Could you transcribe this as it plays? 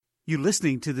You're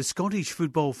listening to the Scottish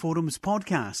Football Forums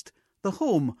podcast, the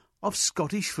home of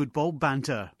Scottish football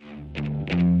banter.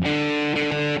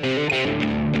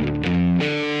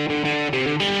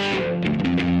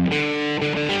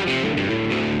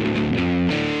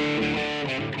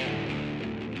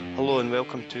 Hello and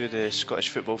welcome to the Scottish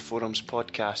Football Forums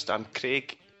podcast. I'm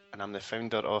Craig and I'm the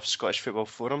founder of Scottish Football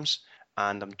Forums,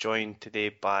 and I'm joined today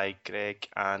by Greg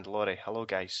and Laurie. Hello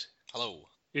guys. Hello.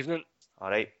 Evening.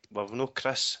 Alright, well we've no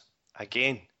Chris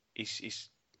again. He's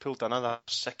pulled another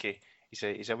sickie.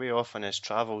 He's away off on his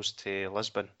travels to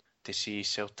Lisbon to see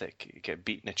Celtic get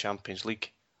beat in the Champions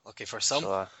League. Okay, for some.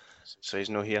 So he's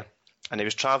not here. And he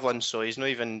was travelling, so he's not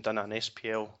even done an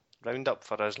SPL roundup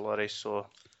for us, Laurie, so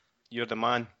you're the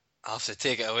man. I'll have to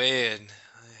take it away and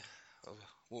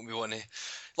won't be wanting to...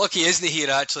 Lucky isn't he here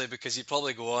actually, because he'd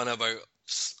probably go on about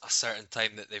a certain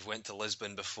time that they've went to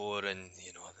Lisbon before, and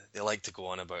you know they like to go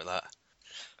on about that.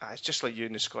 It's just like you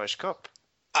in the Scottish Cup.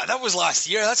 That was last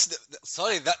year.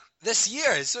 This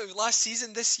year. So last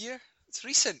season, this year. It's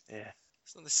recent. Yeah.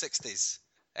 It's not the 60s.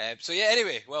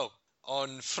 Anyway, well,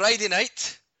 on Friday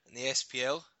night in the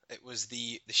SPL, it was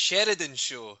the Sheridan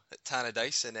show at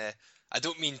Tannadice, and I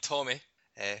don't mean Tommy,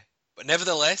 but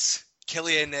nevertheless,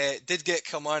 Killian did get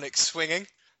Kilmarnock swinging,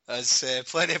 as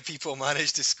plenty of people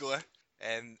managed to score.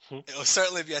 It'll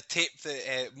certainly be a tape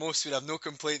that most would have no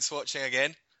complaints watching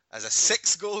again, as a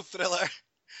 6-goal thriller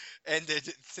ended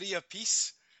 3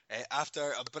 apiece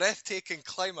after a breathtaking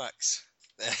climax.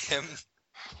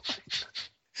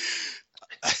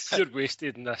 You're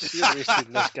wasted in this. You're wasted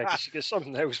in this guy. You should get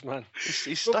something else, man.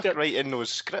 He's stuck writing those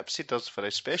scripts he does for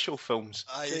his special films.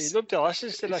 Nobody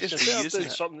listens to this. Just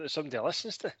It's something that somebody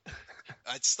listens to.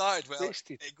 It started well.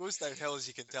 Wasted. It goes downhill, as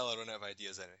you can tell. I run out of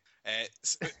ideas anyway.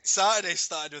 Saturday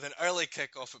started with an early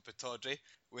kick-off at Pittodrie,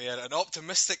 where an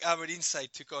optimistic Aberdeen side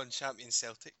took on champion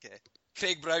Celtic.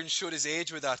 Craig Brown showed his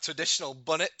age with a traditional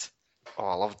bunnet. Oh,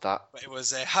 I loved that. But it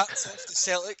was hats off to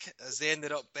Celtic, as they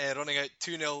ended up running out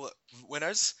 2-0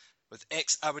 winners, with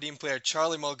ex-Aberdeen player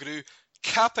Charlie Mulgrew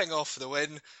capping off the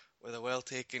win with a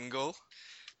well-taken goal.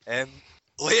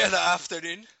 Later that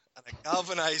afternoon, and a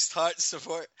galvanised Hearts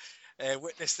support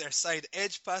witnessed their side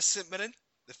edge past St Mirren.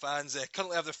 The fans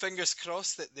currently have their fingers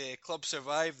crossed that the club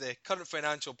survive the current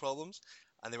financial problems,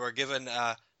 and they were given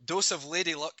a dose of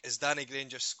lady luck as Danny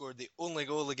Granger scored the only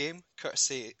goal of the game,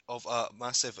 courtesy of a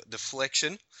massive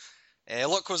deflection.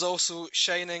 Luck was also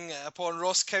shining upon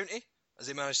Ross County, as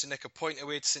they managed to nick a point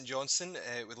away to St Johnstone,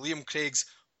 with Liam Craig's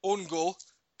own goal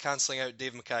cancelling out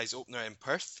Dave Mackay's opener in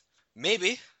Perth.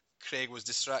 Maybe Craig was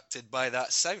distracted by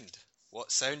that sound.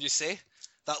 What sound, you say?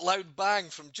 That loud bang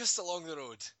from just along the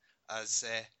road, as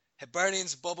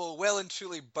Hibernian's bubble well and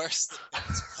truly burst in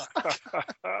its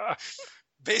park.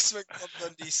 Basement Club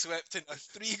Dundee swept in a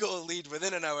 3-goal lead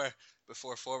within an hour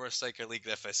before former striker Lee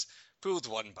Griffiths pulled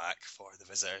one back for the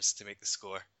visitors to make the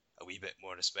score a wee bit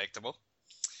more respectable.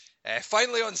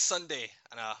 Finally on Sunday,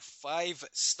 and a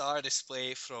 5-star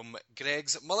display from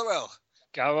Greg's Motherwell.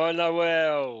 Come on,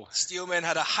 well. Steelmen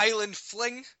had a Highland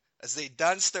fling as they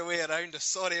danced their way around a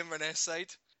sorry Inverness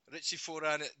side. Richie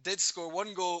Foran did score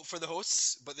 1 goal for the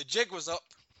hosts, but the jig was up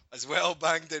as well,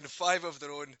 banged in 5 of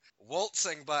their own,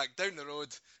 waltzing back down the road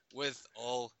with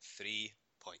all 3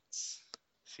 points.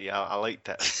 See, I liked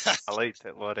it. I liked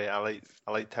it, Laurie. I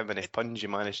liked how many puns you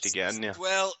managed to get in there.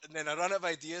 Well, and then I ran out of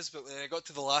ideas, but when I got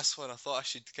to the last one, I thought I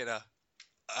should I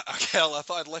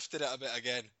thought I'd lifted it a bit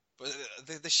again. But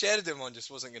the Sheridan one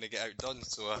just wasn't going to get outdone,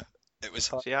 so it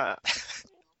was... See, I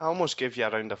almost gave you a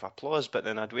round of applause, but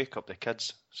then I'd wake up the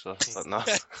kids, so I thought, nah.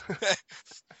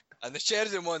 And the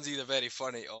Sheridan one's either very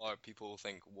funny or people will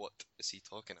think, what is he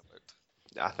talking about?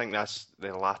 I think that's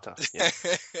the latter. Yeah.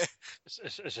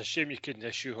 It's a shame you couldn't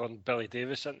issue on Billy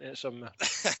Davis into it somewhere,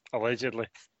 allegedly.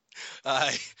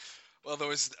 Aye. Well,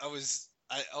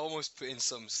 I almost put in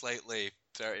some slightly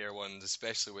dirtier ones,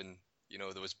 especially when, you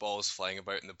know, there was balls flying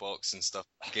about in the box and stuff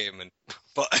in the game.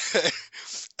 But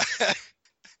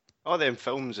all them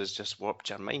films has just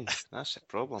warped your mind. That's the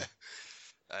problem.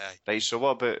 Aye. Right, so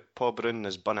what about Paul Brown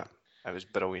as Bunnet? It was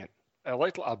brilliant. I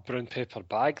liked like a brown paper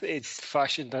bag that he'd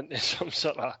fashioned into some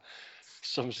sort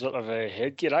of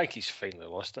headgear. I think he's finally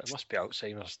lost it. It must be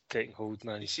Alzheimer's taking hold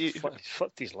now. He's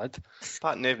flipped his lid.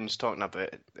 Pat Nevin's talking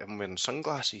about him wearing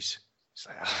sunglasses. It's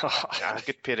like a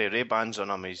good pair of Ray-Bans on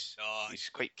him. He's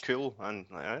quite cool. And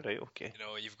like, all right, okay. You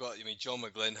know, John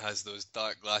McGlynn has those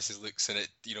dark glasses looks in it.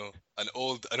 You know, an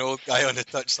old guy on the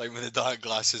touchline with the dark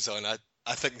glasses on.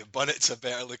 I think the Bunnet's a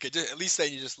better look. At least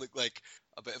then you just look like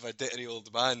a bit of a dittery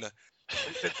old man.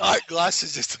 The dark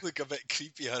glasses just look a bit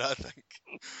creepier, I think.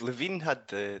 Levine had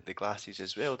the glasses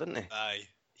as well, didn't he? Aye.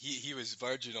 He was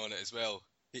virgin on it as well.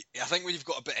 I think when you've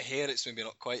got a bit of hair, it's maybe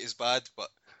not quite as bad, but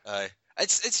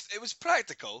it was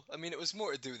practical. I mean, it was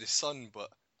more to do with the sun, but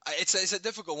it's a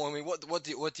difficult one. I mean, what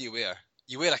do you wear?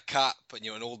 You wear a cap, and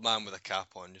you're an old man with a cap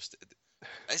on.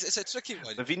 It's a tricky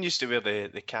one. Levine used to wear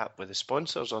the cap with the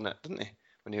sponsors on it, didn't he?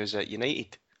 When he was at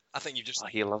United. I think you've just. Oh,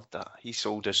 he loved that. He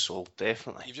sold his soul,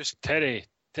 definitely. You've just. Terry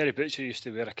Butcher used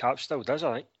to wear a cap, still does,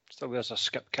 I think. Still wears a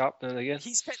skip cap now and again.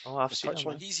 I've seen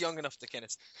him. He's young enough to kind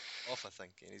of off, I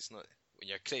think. And he's not. When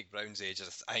you're Craig Brown's age,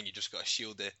 I think you just got to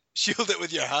shield it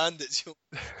with your hand.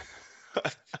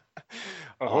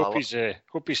 I hope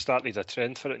he's started a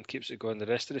trend for it and keeps it going the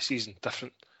rest of the season.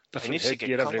 Different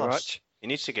headgear every match. He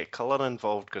needs to get colour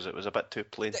involved because it was a bit too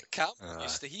plain. Dick Campbell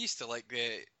he used to like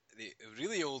the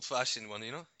really old-fashioned one,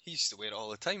 you know. He used to wear it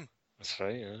all the time. That's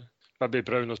right, yeah. Maybe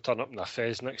Brown will turn up in a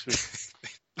fez next week.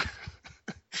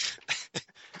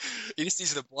 He just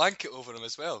needs the blanket over him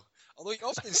as well. Although you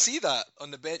often see that on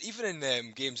the bed, even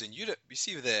in games in Europe, you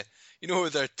see with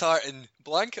their tartan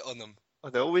blanket on them. Oh,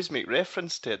 they always make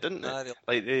reference to it, didn't they?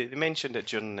 Like they mentioned it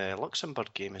during the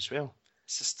Luxembourg game as well.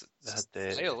 It's just they had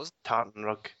the style, tartan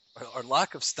rug. Or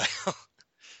lack of style.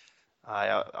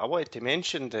 I wanted to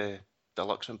mention the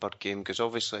Luxembourg game because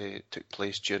obviously it took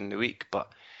place during the week,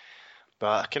 but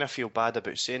I kind of feel bad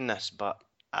about saying this, but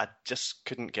I just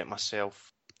couldn't get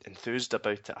myself enthused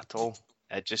about it at all.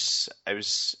 I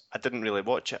didn't really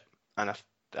watch it, and I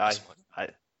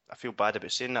feel bad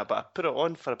about saying that, but I put it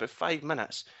on for about 5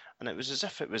 minutes, and it was as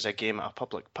if it was a game at a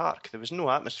public park. There was no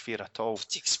atmosphere at all. What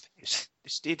do you expect? The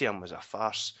stadium was a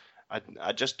farce.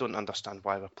 I just don't understand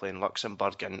why we're playing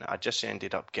Luxembourg, and I just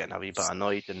ended up getting a wee bit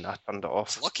annoyed, and I turned it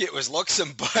off. Lucky it was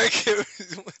Luxembourg.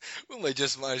 We only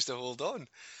just managed to hold on.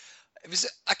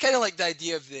 I kind of like the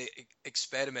idea of the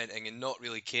experimenting and not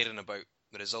really caring about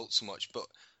the results so much, but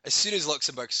as soon as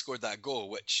Luxembourg scored that goal,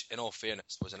 which in all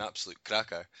fairness was an absolute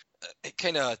cracker, it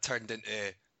kind of turned into,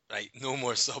 right, no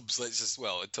more subs,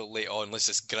 until late on, let's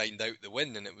just grind out the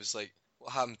win. And it was like,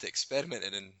 what happened to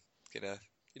experimenting and kind of,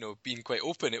 being quite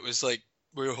open? It was like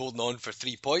we were holding on for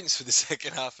 3 points for the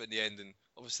second half in the end, and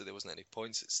obviously there wasn't any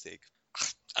points at stake.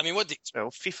 I mean, what do you expect?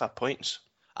 Well, FIFA points.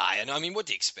 I know. I mean, what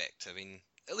do you expect? I mean,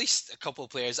 at least a couple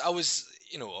of players. I was,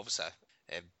 obviously,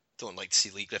 don't like to see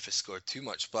Lee Griffiths score too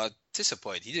much, but I'm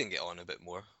disappointed he didn't get on a bit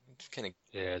more. Kind of,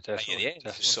 yeah, definitely. Right at the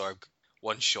end, sort of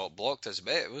one shot blocked us a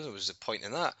bit. It was a point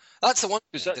in that. That's the one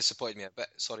that disappointed me a bit.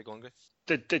 Sorry, go on, Griff.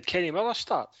 Did Kenny Miller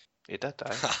start? He did,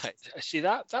 See,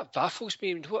 that baffles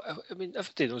me. I mean,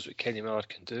 everybody knows what Kenny Miller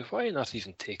can do. Why not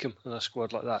even take him in a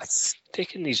squad like that?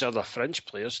 Taking these other French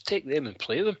players, take them and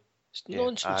play them. It's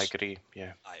nonsense. I agree,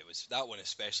 yeah. That one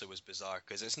especially was bizarre,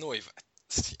 because it's no even,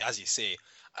 as you say,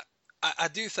 I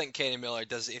do think Kenny Miller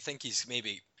does. I think he's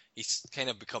kind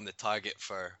of become the target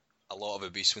for a lot of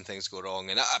abuse when things go wrong,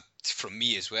 and from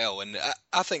me as well. And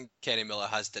I think Kenny Miller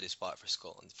has did his part for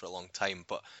Scotland for a long time,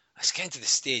 but it's getting to the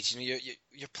stage.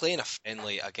 You're playing a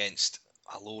friendly against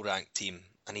a low-ranked team,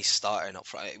 and he's starting up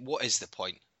front. What is the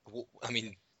point? I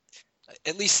mean,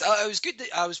 at least I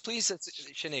was pleased that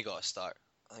Shinnie got a start.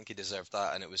 I think he deserved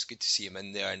that, and it was good to see him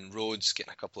in there, and Rhodes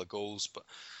getting a couple of goals. But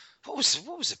what was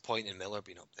the point in Miller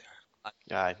being up there?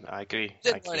 Yeah, I agree.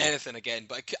 Didn't learn anything again,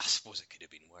 but I suppose it could have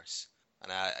been worse.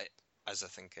 And as I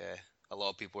think a lot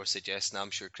of people were suggesting, I'm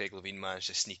sure Craig Levine managed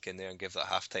to sneak in there and give that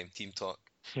halftime team talk.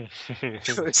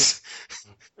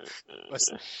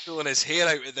 was pulling his hair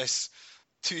out of this,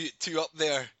 two up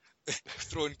there,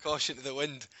 throwing caution to the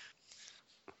wind.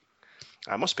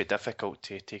 It must be difficult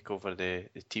to take over the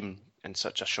team in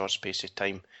such a short space of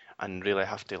time and really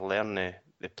have to learn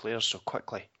the players so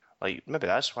quickly. Like, maybe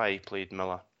that's why he played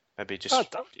Miller. Maybe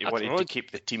just he wanted to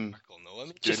keep the team.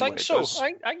 Do you think so?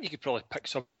 I think you could probably pick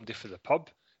somebody for the pub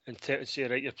and say,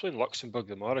 right, you're playing Luxembourg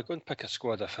tomorrow, go and pick a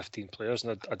squad of 15 players,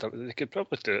 and they could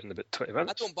probably do it in about 20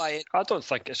 minutes. I don't buy it. I don't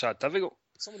think it's that difficult.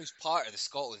 Someone who's part of the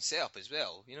Scotland setup as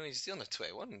well. He's the under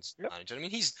 21s manager. I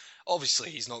mean, he's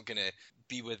not going to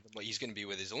be with what he's going to be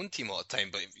with his own team all the time.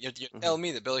 But you're telling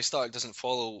me that Billy Stark doesn't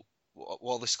follow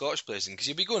what the Scottish players in, because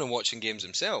he'll be going and watching games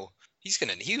himself.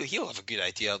 He'll have a good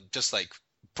idea, just like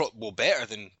better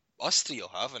than us three will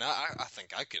have. And I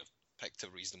think I could have picked a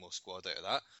reasonable squad out of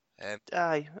that.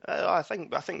 I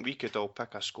think we could all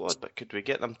pick a squad, but could we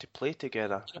get them to play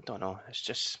together? I don't know. It's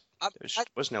just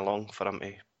wasn't long for him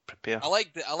to prepare. I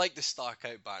like the Stark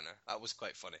out banner. That was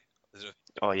quite funny.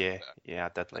 Oh yeah, I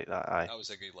did like that. Aye. That was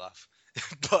a good laugh.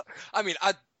 But I mean,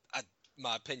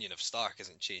 my opinion of Stark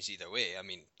hasn't changed either way. I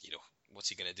mean, what's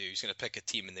he going to do? He's going to pick a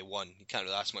team and they won. You can't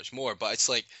really ask much more. But it's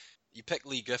like you pick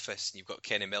Lee Griffiths and you've got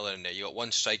Kenny Miller in there. You got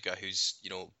one striker who's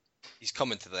he's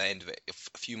coming to the end of it.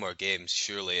 A few more games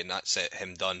surely, and that's it.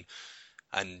 Him done.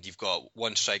 and you've got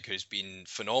one striker who's been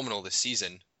phenomenal this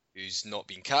season, who's not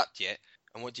been capped yet.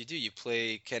 And what do? You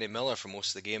play Kenny Miller for most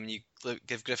of the game, and you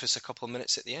give Griffiths a couple of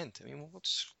minutes at the end. I mean,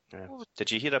 Yeah.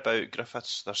 Did you hear about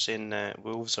Griffiths? They're saying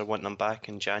Wolves are wanting him back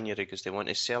in January because they want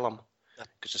to sell him.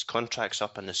 Because his contract's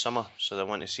up in the summer, so they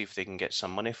want to see if they can get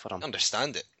some money for him. I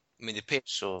understand it. I mean, they paid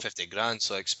 50 grand,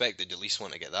 so I expect they'd at least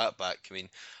want to get that back. I mean,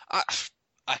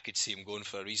 I could see him going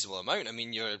for a reasonable amount. I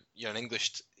mean, you're an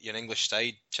English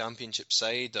side, Championship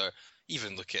side, or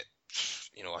even look at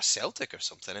a Celtic or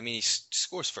something. I mean, he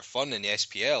scores for fun in the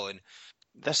SPL, and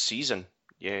this season,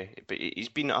 yeah, but he's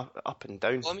been up and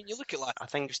down. Well, I mean, you look at that. I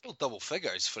think you're still double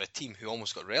figures for a team who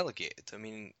almost got relegated. I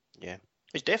mean, yeah.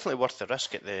 It's definitely worth the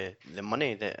risk at the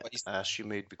money that I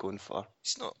assume he'd be going for.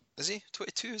 He's not, is he?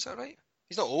 22, is that right?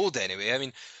 He's not old anyway. I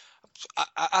mean,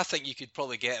 I think you could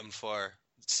probably get him for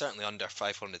certainly under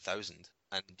 500,000.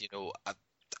 And,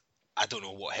 I don't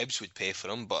know what Hibs would pay for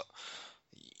him, but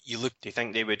you look... Do you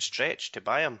think they would stretch to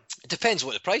buy him? It depends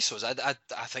what the price was. I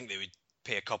think they would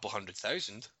pay a couple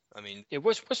 100,000. I mean... It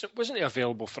wasn't he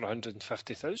available for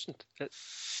 150,000 at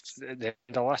the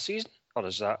end of last season? Or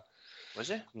is that... Was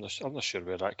he? I'm not sure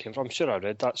where that came from. I'm sure I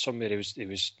read that somewhere. He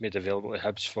was made available to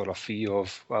Hibs for a fee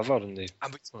of whatever, and they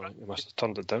must have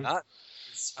turned it down.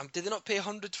 Did they not pay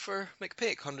 100 for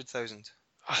McPake? 100,000.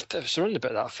 It was around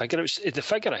about that figure. The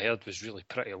figure I heard was really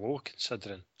pretty low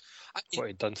considering what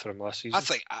he'd done for him last season.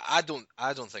 I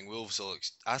don't think Wolves will.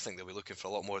 I think they'll be looking for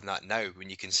a lot more than that now. When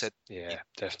you consider,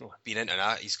 definitely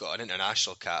he's got an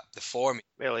international cap. The form.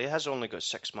 Well, he has only got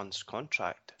 6 months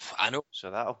contract. I know, so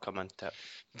that'll come into it.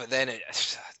 But then it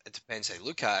depends how you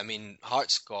look at it. I mean,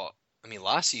 Hearts got. I mean,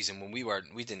 last season when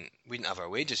we didn't have our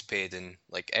wages paid, and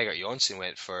like Egert Jonsson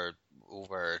went for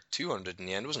over 200 in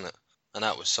the end, wasn't it? And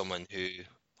that was someone who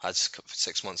had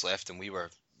 6 months left, and we were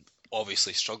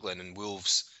obviously struggling. And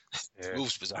Wolves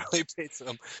bizarrely paid for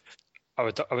him. I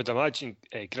would imagine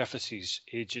Griffiths'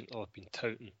 agent will have been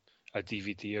touting a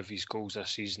DVD of his goals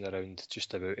this season around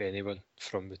just about anyone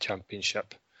from the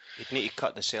Championship. You'd need to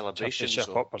cut the celebrations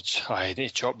upwards. I need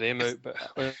to chop them out, but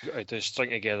I do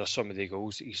string together some of the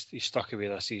goals that he's stuck away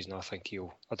this season. I think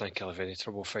he'll have any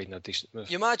trouble finding a decent move.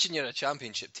 You imagine you're a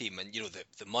Championship team, and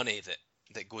the money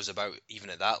that goes about even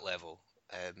at that level,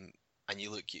 and you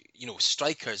look,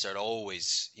 strikers are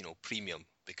always premium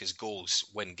because goals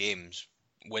win games,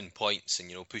 win points,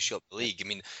 and push you up the league. I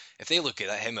mean, if they look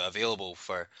at him available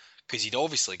because he'd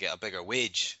obviously get a bigger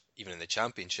wage even in the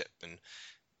Championship, and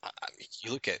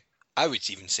you look at, I would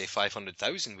even say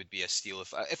 500,000 would be a steal.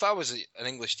 If I was an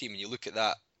English team and you look at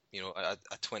that, a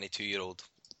 22-year-old,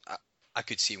 I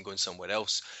could see him going somewhere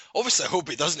else. Obviously, I hope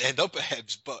he doesn't end up at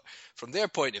Hibs, but from their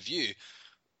point of view,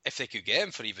 if they could get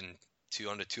him for even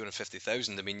 200,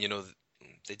 250,000, I mean,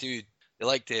 they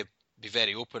like to be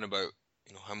very open about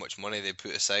how much money they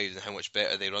put aside and how much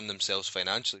better they run themselves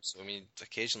financially. So, I mean,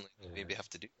 occasionally they maybe have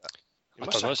to do that. It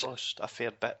must have cost a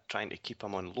fair bit trying to keep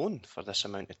him on loan for this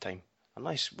amount of time.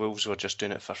 Unless Wolves were just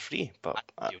doing it for free, but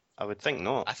I would think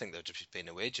not. I think they'll just be paying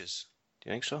the wages. Do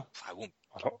you think so? I won't.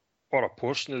 Or a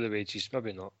portion of the wages,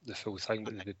 maybe not the full thing,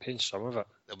 but they'll be paying some of it.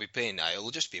 They'll be paying,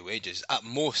 it'll just be wages. At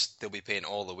most, they'll be paying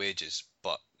all the wages,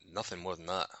 but nothing more than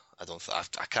that.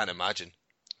 I can't imagine.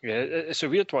 Yeah, it's a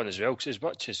weird one as well, because as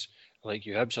much as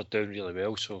Hibs are doing really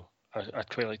well, so I'd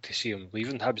quite like to see him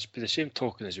leaving Hibs. But the same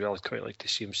token as well, I'd quite like to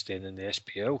see him staying in the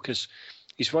SPL, because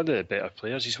he's one of the better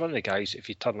players. He's one of the guys, if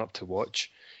you turn up to watch,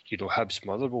 Hibs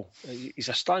Motherwell, he's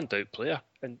a standout player.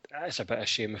 And it's a bit of a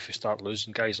shame if you start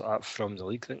losing guys like that from the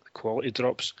league. I think the quality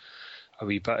drops a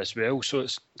wee bit as well. So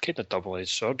it's kind of double-edged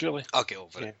sword, really. I'll get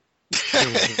over it.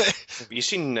 Have you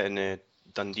seen in the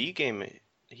Dundee game,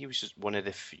 he was just one of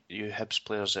the few Hibs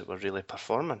players that were really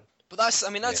performing. But that's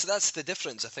the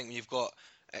difference. I think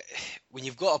when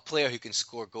you've got a player who can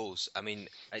score goals. I mean,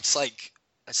 it's like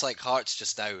Hearts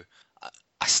just now.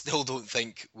 I still don't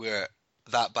think we're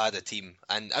that bad a team.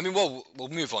 And I mean, we'll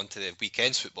move on to the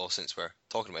weekend's football since we're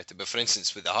talking about it. But for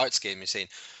instance, with the Hearts game, you're saying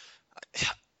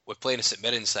we're playing a St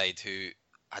Mirren side who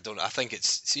I think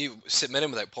St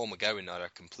Mirren without Paul McGowan are a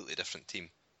completely different team.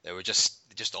 They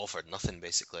just offered nothing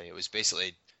basically. It was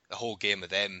basically the whole game of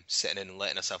them sitting in and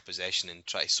letting us have possession and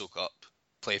try to soak up,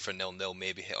 play for 0-0,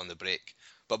 maybe hit on the break.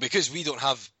 But because we don't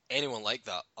have anyone like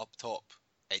that up top,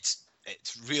 it's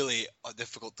really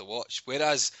difficult to watch.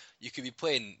 Whereas you could be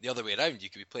playing the other way around. You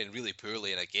could be playing really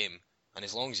poorly in a game, and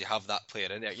as long as you have that player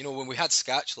in there, when we had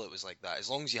Scatchell, it was like that. As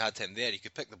long as you had him there, you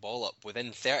could pick the ball up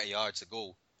within 30 yards of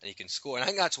goal, and you can score. And I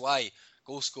think that's why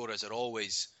goal scorers are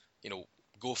always,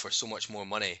 go for so much more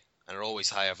money and are always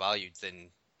higher valued than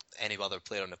any other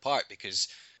player on the park, because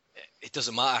it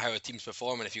doesn't matter how a team's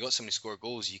performing. If you got somebody score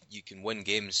goals, you can win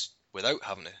games without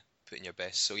having to put in your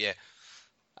best. So yeah,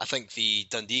 I think the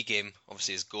Dundee game,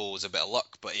 obviously his goal was a bit of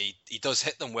luck, but he does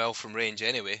hit them well from range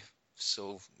anyway,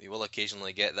 so he will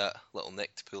occasionally get that little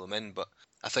nick to pull him in. But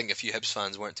I think a few Hibs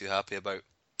fans weren't too happy about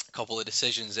a couple of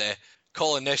decisions.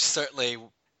 Colin Nish certainly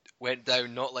went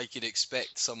down not like you'd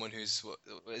expect someone who's,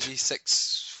 what is he,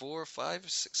 6'4", 5",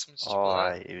 6 something Oh,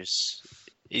 like aye,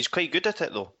 he's quite good at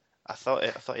it though. I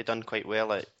thought he'd done quite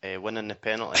well at winning the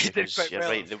penalty. He did Because quite you're well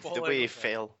right, at the falling way he over.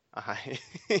 fell, aye,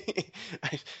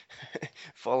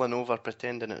 falling over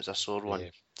pretending it was a sore one. Yeah.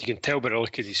 You can tell by the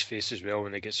look at his face as well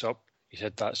when he gets up. He's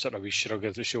had that sort of wee shrug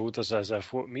of the shoulders as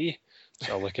if, what, me?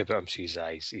 So I look at him, see his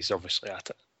eyes. He's obviously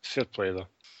at it. Fair play though.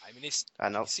 I mean,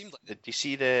 And he seemed like did you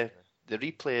see the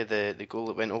replay of the goal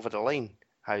that went over the line?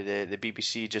 How the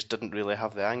BBC just didn't really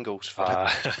have the angles for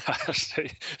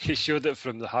it. He showed it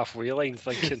from the halfway line,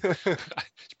 thinking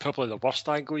it's probably the worst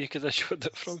angle you could have showed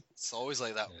it from. It's always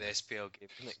like that with the SPL game,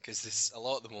 isn't it? Because a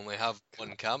lot of them only have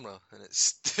one camera, and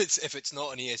it's if it's not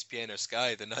on ESPN or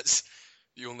Sky, then that's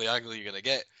the only angle you're gonna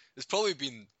get. There's probably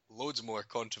been loads more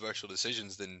controversial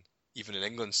decisions than even in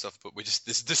England stuff, but we just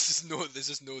there's just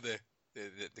no the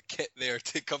kit there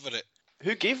to cover it.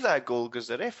 Who gave that goal? Because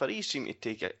the referee seemed to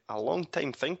take a long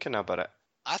time thinking about it.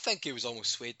 I think he was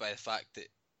almost swayed by the fact that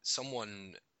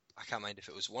someone, I can't mind if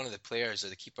it was one of the players or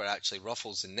the keeper, actually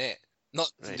ruffles the net.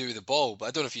 Not to do with the ball, but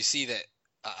I don't know if you see that.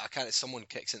 I can't. Someone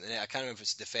kicks in the net. I can't remember if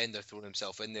it's the defender throwing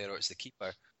himself in there or it's the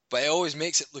keeper. But it always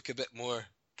makes it look a bit more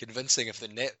convincing if the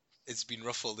net has been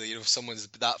ruffled. If someone's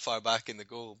that far back in the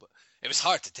goal. But it was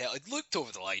hard to tell. It looked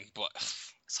over the line, but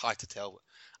it's hard to tell.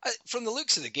 From the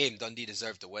looks of the game, Dundee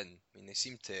deserved to win. I mean, they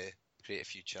seemed to create a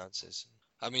few chances.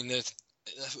 I mean, I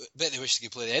bet they wish they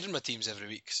could play the Edinburgh teams every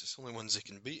week because it's the only ones they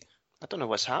can beat. I don't know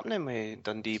what's happening with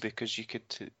Dundee, because you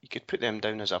could put them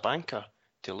down as a banker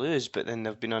to lose, but then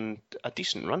they've been on a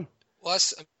decent run. Well,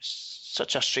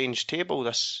 Such a strange table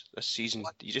this season.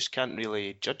 You just can't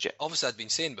really judge it. Obviously, I'd been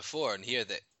saying before and here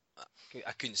that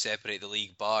I couldn't separate the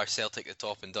league bar Celtic at the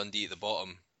top and Dundee at the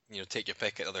bottom. Take your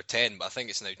pick at the other 10, but I think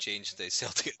it's now changed to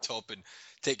Celtic at the top and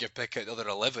take your pick at the other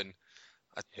 11.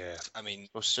 I mean...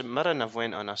 Well, St Mirren have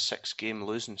went on a 6-game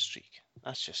losing streak.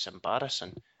 That's just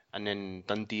embarrassing. And then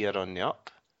Dundee are on the up.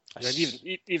 And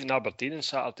even Aberdeen on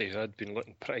Saturday, who had been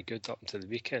looking pretty good up until the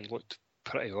weekend, looked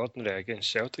pretty ordinary against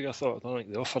Celtic, I thought. I don't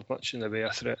think they offered much in the way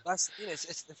of threat.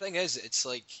 It's the thing is, it's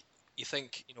like, you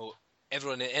think,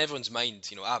 everyone's mind,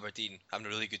 Aberdeen having a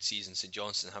really good season, St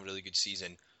Johnstone having a really good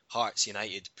season, Hearts,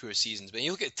 United, poor seasons. But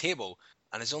you look at the table,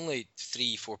 and there's only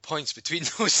 3-4 points between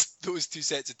those two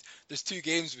sets. There's 2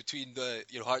 games between the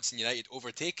Hearts and United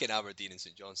overtaking Aberdeen and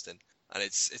St Johnstone, and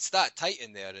it's that tight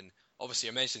in there. And obviously,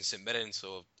 I mentioned St Mirren,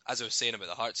 so as I was saying about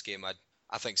the Hearts game,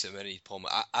 I think St Mirren need Paul.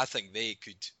 I think they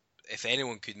could, if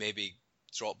anyone could maybe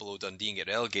drop below Dundee and get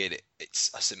relegated,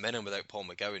 it's a St Mirren without Paul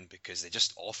McGowan, because they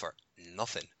just offer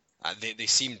nothing. They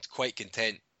seemed quite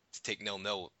content to take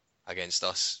 0-0 against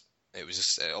us. It was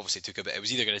just obviously took a bit. It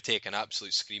was either going to take an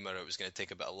absolute screamer or it was going to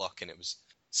take a bit of luck, and it was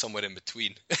somewhere in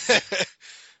between.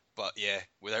 But yeah,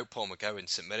 without Paul McGowan,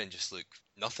 St Mirren just look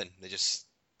nothing. They just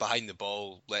behind the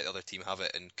ball, let the other team have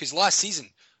it. And because last season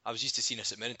I was used to seeing a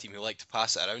St Mirren team who liked to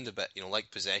pass it around a bit,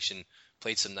 like possession,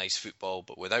 played some nice football.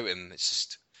 But without him, it's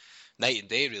just night and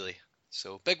day really.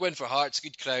 So big win for Hearts,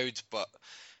 good crowd, but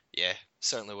yeah,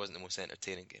 certainly wasn't the most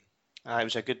entertaining game. It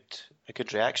was a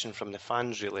good reaction from the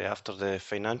fans really after the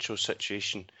financial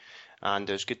situation, and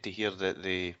it was good to hear that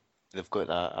they've got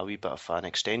a wee bit of an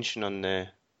extension on the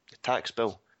tax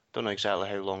bill. Don't know exactly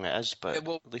how long it is, but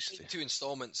well, at least 2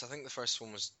 instalments. I think the first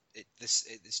one was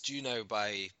it's due now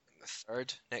by the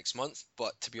 3rd next month.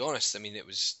 But to be honest, I mean, it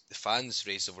was the fans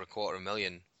raised over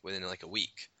 $250,000 within like a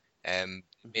week.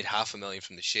 Made $500,000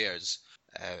 from the shares.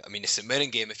 I mean, the St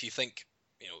Mirren game, if you think,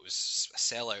 it was a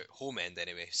sellout, home end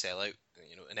anyway, sellout,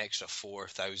 an extra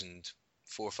 4,000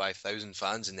 or 5,000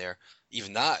 fans in there.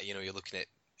 Even that, you're looking at,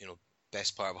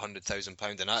 best part of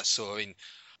 £100,000 in that. So, I mean,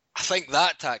 I think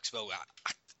that tax bill,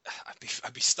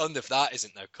 I'd be stunned if that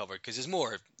isn't now covered, because there's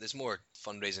more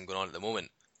fundraising going on at the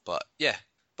moment. But yeah,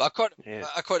 according to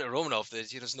Romanov,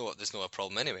 there's no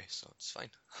problem anyway, so it's fine.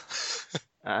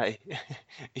 Aye,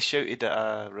 he shouted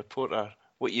at a reporter,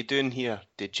 "What you doing here,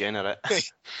 degenerate?"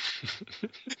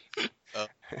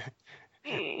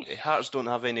 Hearts don't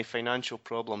have any financial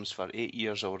problems for 8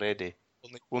 years already.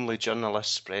 Only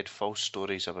journalists spread false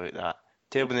stories about that.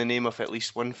 Tell me the name of at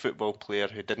least one football player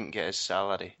who didn't get his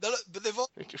salary. But they've all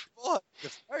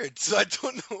fired, so I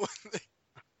don't know.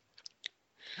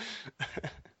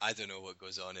 I don't know what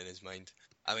goes on in his mind.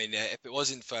 I mean, if it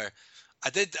wasn't for, I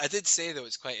did say though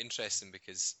it's quite interesting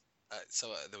because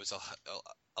there was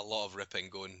a lot of ripping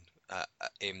going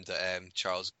aimed at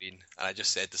Charles Green, and I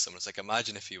just said to someone, it's like,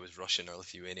 imagine if he was Russian or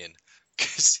Lithuanian,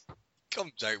 because he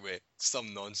comes out with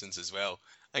some nonsense as well.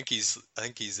 I think he's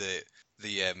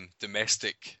the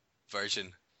domestic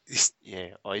version. Yeah,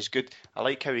 oh, he's good. I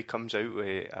like how he comes out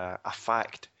with a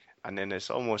fact, and then it's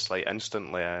almost like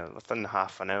instantly, within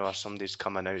half an hour, somebody's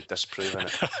coming out disproving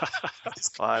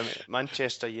it.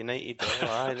 Manchester United,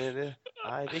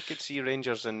 they could see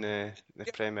Rangers in the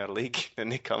Premier League,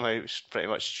 and they come out pretty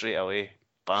much straight away.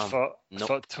 Bam.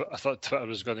 I thought Twitter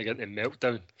was going to get into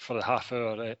meltdown for the half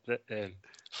hour that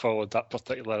followed that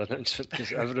particular announcement,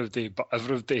 because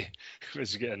everybody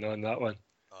was getting on that one.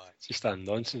 It's just a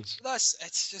nonsense.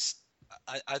 It's just,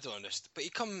 I don't understand. But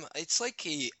it's like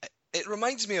it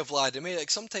reminds me of Vladimir. Like,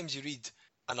 sometimes you read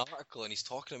an article and he's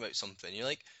talking about something, you're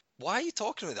like, why are you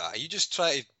talking about that? You just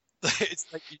try to,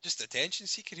 it's like you're just attention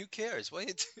seeking. Who cares? Why?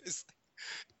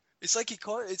 It's like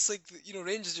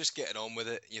Rangers just getting on with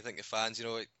it. You think the fans,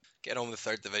 getting on with the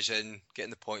third division,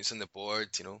 getting the points on the board,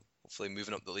 hopefully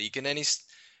moving up the league, and then it's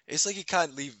like he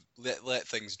can't let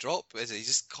things drop, is it? He's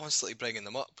just constantly bringing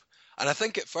them up. And I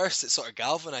think at first it sort of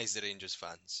galvanised the Rangers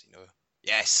fans.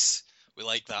 Yes, we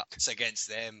like that. It's against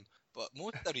them. But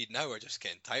most I read now are just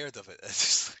getting tired of it. It's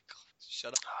just like, oh,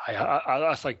 shut up.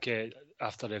 I think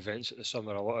after the events at the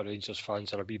summer, a lot of Rangers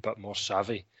fans are a wee bit more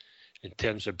savvy in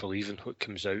terms of believing what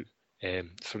comes out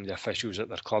from the officials at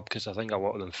their club, because I think a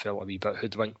lot of them felt a wee bit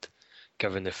hoodwinked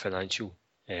given the financial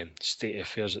state of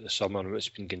affairs at the summer and what's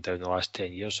been going down the last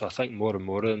 10 years. So I think more and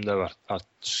more of them now are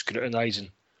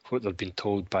scrutinising what they've been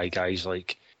told by guys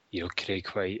like Craig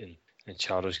White and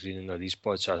Charles Green and all these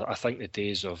bods. I think the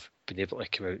days of being able to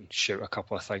come out and shout a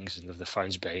couple of things and have the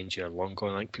fans behind you are long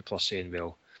gone. I think people are saying,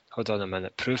 well, hold on a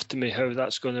minute, prove to me how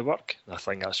that's going to work. And I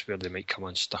think that's where they might come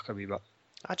unstuck a wee bit.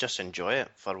 I just enjoy it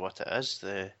for what it is,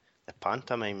 the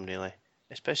pantomime, really,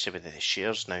 especially with the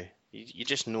shares now. You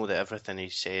just know that everything he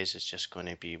says is just going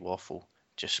to be waffle,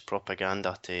 just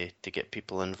propaganda to get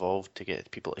people involved, to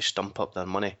get people to stump up their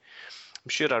money. I'm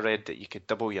sure I read that you could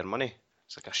double your money.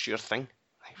 It's like a sure thing.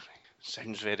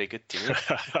 Sounds very good to me.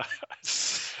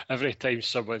 Every time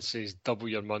someone says double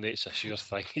your money, it's a sure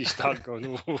thing. You start going,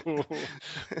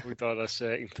 hold on a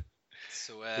second.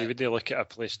 So, maybe they look at a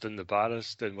place down the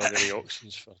Barras, doing one of the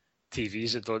auctions for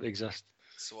TVs that don't exist.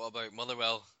 So what about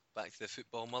Motherwell? Back to the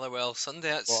football. Motherwell Sunday.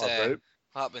 That's what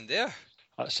happened there.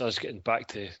 That's us getting back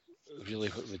to really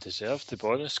what we deserve, to be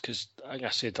honest. Because I think I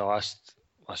said the last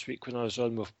week when I was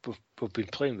on, we've been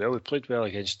playing well. We played well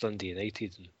against Dundee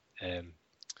United and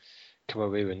come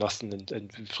away with nothing,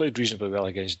 and we played reasonably well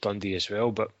against Dundee as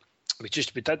well. But we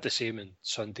did the same on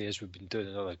Sunday as we've been doing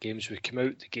in other games. We came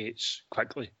out the gates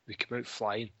quickly. We came out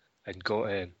flying and got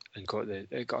a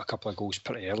couple of goals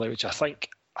pretty early, which I think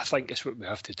is what we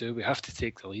have to do. We have to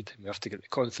take the lead and we have to get the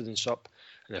confidence up.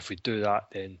 And if we do that,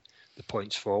 then the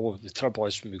points follow. The trouble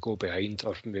is when we go behind,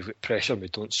 or when we've got pressure and we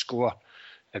don't score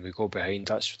and we go behind,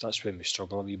 that's when we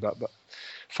struggle a wee bit. But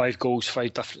 5 goals,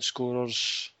 5 different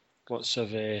scorers, lots of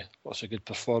good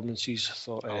performances.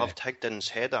 I loved Higdon's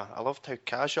header. I loved how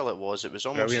casual it was. It was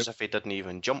almost brilliant. As if he didn't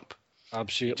even jump.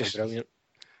 Absolutely brilliant.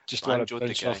 Just let it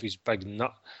bounce off his big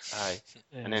nut. Aye.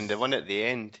 And then the one at the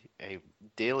end,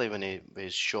 Daly, when he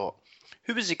was shot.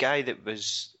 Who was the guy that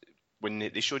was, when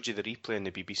they showed you the replay on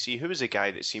the BBC, who was the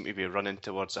guy that seemed to be running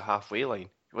towards the halfway line?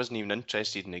 He wasn't even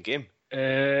interested in the game.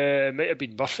 It might have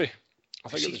been Murphy. I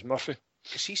think it was Murphy.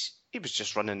 Because he was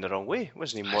just running the wrong way.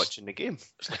 Wasn't even watching the game.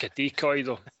 It's like a decoy,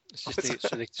 though. It's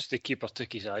just the keeper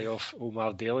took his eye off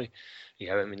Omar Daly.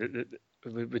 Yeah, I mean,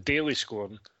 with Daly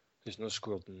scoring, who's not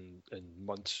scored in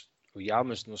months.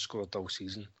 Oyama's not scored all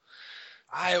season.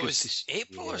 It was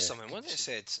April or something, wasn't it?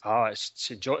 Said. It's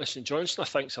St Johnstone. I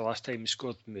think it's the last time he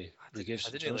scored. We gave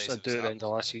St Johnstone a do at the end of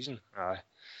last season.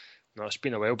 No, it's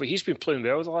been a while, but he's been playing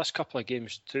well the last couple of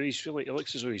games too. He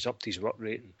looks as though he's upped his work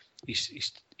rate and he's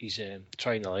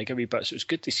trying the leg a wee bit. So it's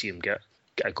good to see him get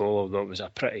a goal, although it was a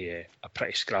pretty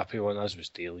scrappy one, as was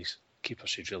Daly's. Keeper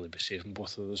should really be saving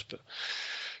both of those, but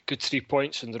good 3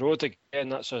 points on the road again.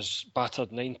 That's us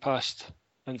battered 9 past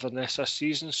Inverness this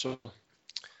season, so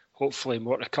hopefully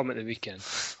more to come at the weekend.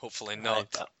 Hopefully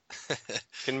not.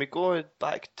 Can we go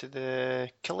back to the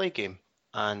Killie game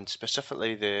and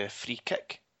specifically the free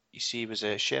kick? You see, it was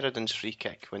Sheridan's free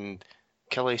kick when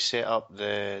Killie set up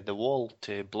the wall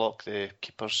to block the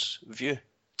keeper's view.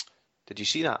 Did you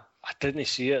see that? I didn't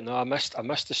see it. No, I missed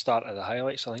the start of the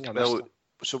highlights. I think I missed it.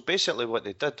 So basically what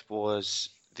they did was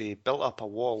they built up a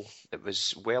wall that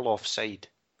was well offside,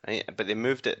 right? But they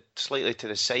moved it slightly to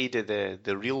the side of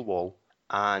the real wall,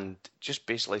 and just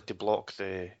basically to block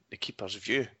the keeper's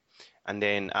view. And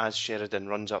then as Sheridan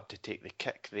runs up to take the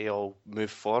kick, they all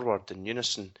move forward in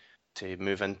unison to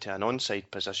move into an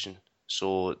onside position.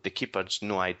 So the keeper's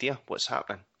no idea what's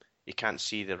happening. He can't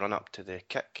see the run up to the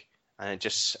kick. And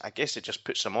I guess it just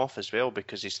puts him off as well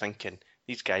because he's thinking,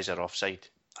 these guys are offside.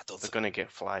 They're going to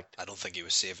get flagged. I don't think he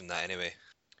was saving that anyway.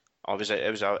 Oh,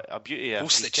 it was a beauty of a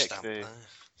free kick.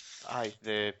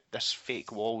 Stamp. This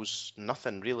fake wall's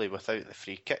nothing really without the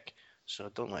free kick. So I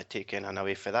don't want to take anything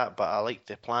away for that. But I like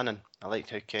the planning. I like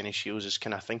how Kenny Shiels is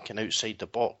kind of thinking outside the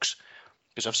box.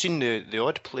 Because I've seen the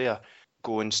odd player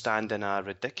go and stand in a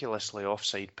ridiculously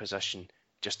offside position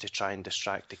just to try and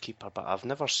distract the keeper, but I've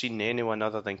never seen anyone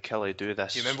other than Kelly do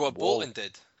this. Do you remember what Bolton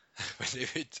did? When they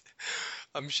would,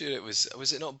 I'm sure it was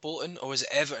it not Bolton or was it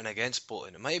Everton against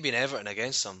Bolton? It might have been Everton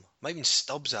against them. It might have been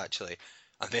Stubbs actually,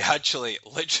 and they actually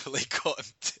literally got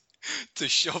him to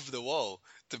shove the wall,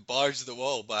 to barge the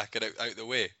wall back and out the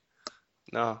way.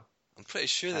 No, I'm pretty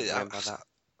sure that.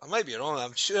 I might be wrong.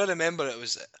 I'm sure I remember it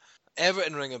was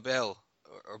Everton ring a bell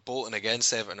or Bolton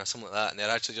against Everton or something like that, and they'd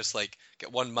actually just like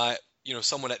get one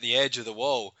someone at the edge of the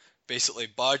wall, basically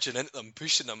barging into them,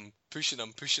 pushing them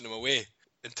away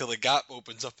until the gap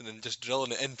opens up, and then just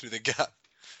drilling it in through the gap.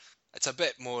 It's a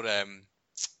bit more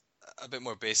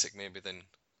basic maybe than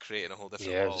creating a whole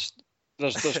different wall.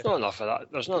 There's not enough of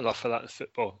that. There's not enough of that in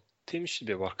football. Teams should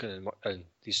be working in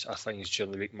these things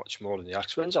during the week much more than the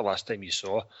actual. When's the last time you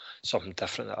saw something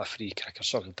different at a free kick or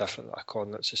something different at a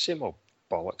corner? It's the same old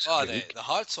bollocks. Oh, the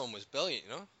Hearts one was brilliant, you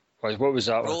know. What was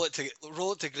that? Roll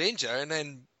it to Granger and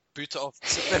then boot it off the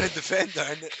submitted defender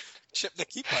and chip the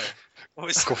keeper. It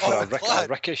was Go for a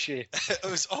ricochet. It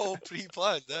was all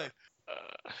pre-planned.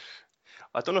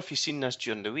 I don't know if you've seen this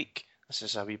during the week. This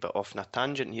is a wee bit off on a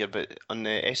tangent here, but on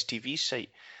the STV site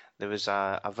there was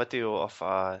a video of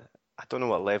I don't know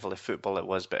what level of football it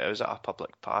was, but it was at a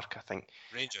public park, I think.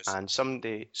 Rangers. And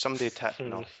somebody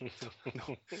no.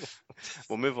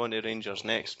 We'll move on to Rangers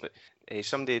next, but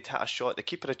somebody had hit a shot. The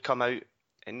keeper had come out,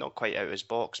 and not quite out of his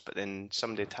box, but then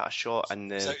somebody had hit a shot,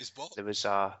 and there was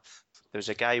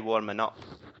a guy warming up,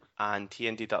 and he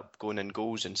ended up going in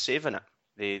goals and saving it.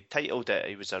 They titled it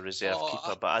he was a reserve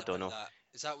keeper, but I don't know.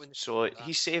 Is that when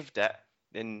he saved it,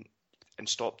 and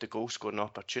stopped the goal scoring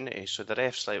opportunity. So the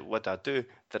ref's like, what do I do?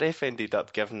 The ref ended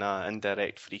up giving an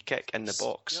indirect free kick in the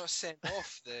box. You know,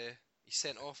 he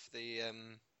sent off the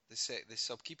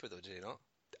sub keeper though, did he not?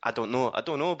 I don't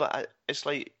know, but it's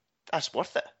like that's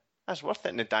worth it. That's worth it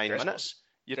in the dying minutes.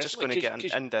 You're just going to get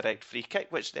an indirect free kick,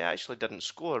 which they actually didn't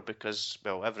score because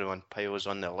everyone piles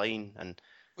on the line and.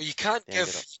 Well, you can't give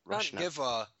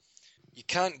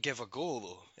a goal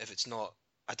though if it's not.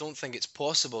 I don't think it's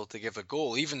possible to give a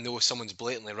goal, even though someone's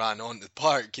blatantly ran onto the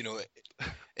park. You know,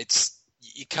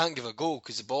 you can't give a goal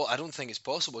because the ball. I don't think it's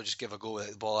possible to just give a goal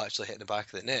without the ball actually hitting the back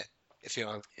of the net. If you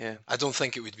know, yeah. I don't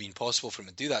think it would have been possible for him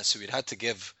to do that. So we'd had to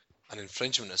give an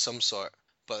infringement of some sort.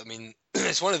 But I mean,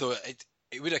 it's one of those.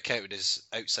 It would have counted as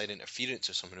outside interference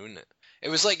or something, wouldn't it? It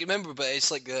was like remember, but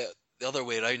it's like the other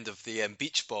way around of the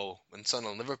beach ball when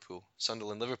Sunderland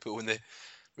Liverpool when they.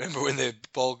 Remember when the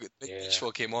beach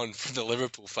ball came on from the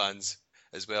Liverpool fans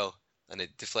as well, and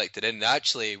it deflected in.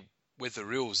 Actually, with the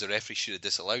rules, the referee should have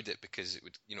disallowed it because it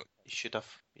would, He should have,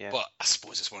 yeah. But I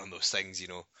suppose it's one of those things,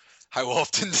 How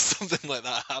often does something like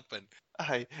that happen?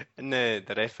 Aye, in the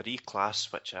referee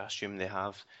class, which I assume they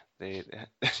have,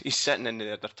 he's sitting in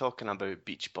there, they're talking about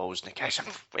beach balls, and the guy's like,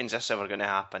 when's this ever going to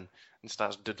happen? And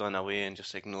starts doodling away and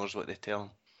just ignores what they tell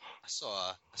him. I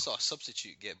saw a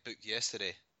substitute get booked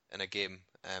yesterday in a game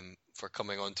for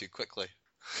coming on too quickly.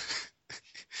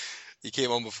 He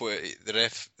came on before the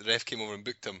ref came over and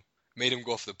booked him, made him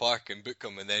go off the park and book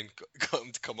him, and then got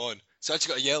him to come on. So I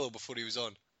actually got a yellow before he was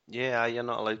on. Yeah, you're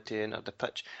not allowed to enter the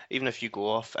pitch. Even if you go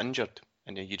off injured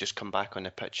and you just come back on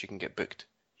the pitch, you can get booked.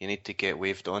 You need to get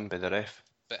waved on by the ref.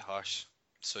 Bit harsh.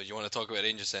 So you want to talk about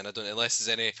Rangers then? I don't, unless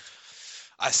there's anything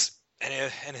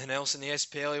else in the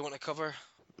SPL you want to cover?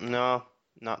 No,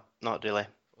 not really.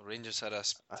 Rangers had a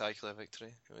spectacular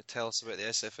victory. You want to tell us about the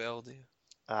SFL, do you?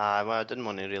 Well, I didn't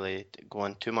want to really go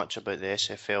on too much about the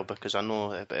SFL because I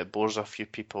know it bores a few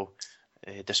people,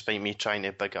 despite me trying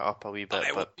to big it up a wee bit.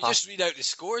 But you just read out the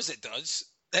scores, it does.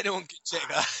 Anyone can check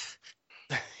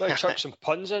that. Like chuck some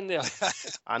puns in there.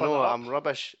 I know, I'm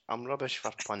rubbish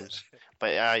for puns.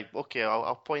 But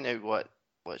I'll point out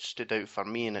what stood out for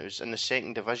me, and it was in the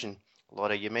second division.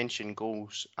 Laura, you mentioned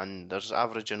goals, and there's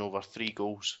averaging over 3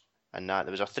 goals. And that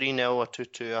there was a 3-0, a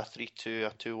 2-2, a 3-2, a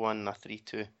 2-1, a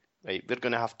 3-2. Right, we're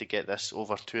going to have to get this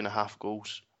over 2.5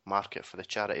 goals market for the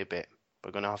charity bet.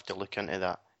 We're going to have to look into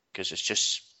that because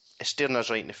it's staring us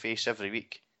right in the face every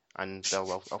week. And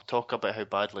I'll talk about how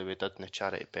badly we did in the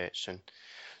charity bet soon.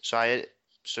 So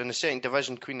in the second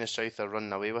division, Queen of the South are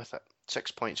running away with it.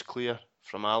 6 points clear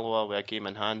from Alloa with a game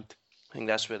in hand. I think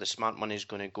that's where the smart money is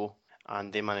going to go,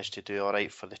 and they managed to do all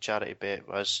right for the charity bet.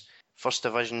 Was First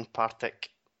Division, Partick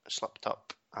slipped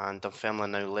up, and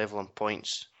Dunfermline now level on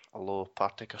points, although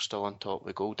Partick are still on top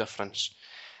with goal difference.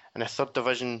 In the Third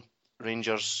Division,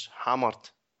 Rangers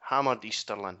hammered East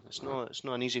Stirling. It's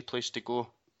not an easy place to go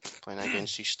playing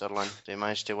against East Stirling. They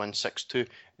managed to win 6-2,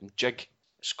 and Jig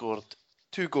scored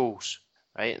 2 goals.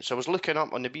 Right, so I was looking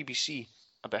up on the BBC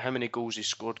about how many goals he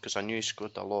scored, because I knew he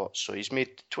scored a lot. So he's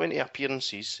made 20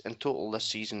 appearances in total this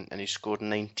season, and he scored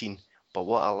 19. But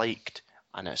what I liked,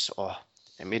 and it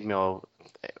made me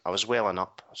I was welling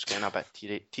up. I was getting a bit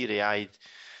teary-eyed,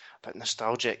 a bit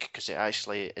nostalgic, because it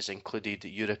actually is included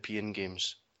European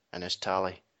games in his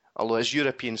tally. Although it's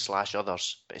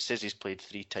European/others, but it says he's played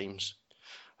 3 times.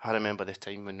 I remember the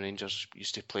time when Rangers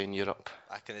used to play in Europe.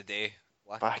 Back in the day.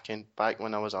 Back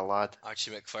when I was a lad.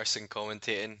 Archie McPherson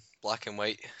commentating, black and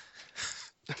white.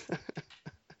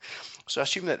 So I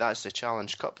assume that's the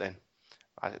Challenge Cup then,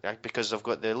 because they've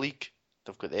got the league,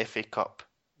 they've got the FA Cup,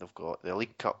 they've got the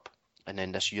League Cup, and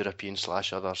then this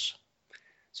European/others.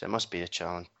 So it must be the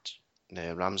Challenge,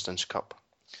 the Ramsden's Cup.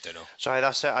 Don't know. Sorry,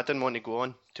 that's it. I didn't want to go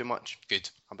on too much. Good.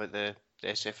 About the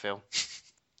SFL.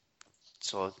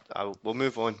 So we'll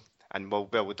move on, and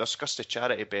we'll discuss the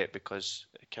charity bet, because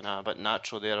it's kind of a bit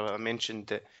natural there. I mentioned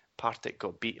that Partick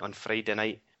got beat on Friday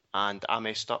night, and I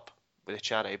messed up with the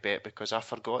charity bet because I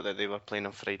forgot that they were playing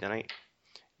on Friday night.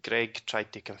 Greg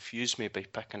tried to confuse me by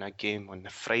picking a game on the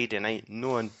Friday night,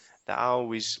 knowing that I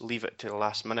always leave it to the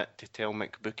last minute to tell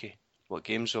McBookie what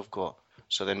games we've got.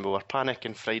 So then we were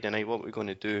panicking Friday night, what we're going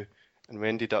to do, and we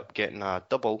ended up getting a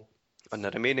double on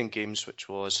the remaining games, which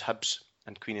was Hibs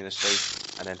and Queen of the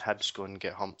South, and then Hibs go and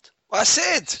get humped. Well, I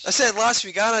said last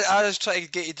week, I was trying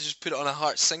to get you to just put it on a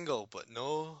Hearts single, but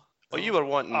no. Oh, you were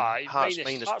wanting Hearts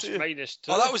minus two.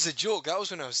 Oh, that was the joke. That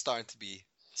was when I was starting to be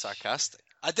sarcastic.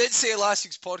 I did say last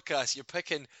week's podcast, you're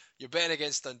betting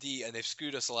against Dundee, and they've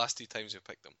screwed us the last 2 times we've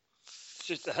picked them.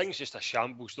 The thing's just a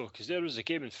shambles though, because there was a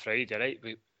game on Friday, right?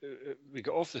 We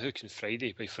got off the hook on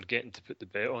Friday by forgetting to put the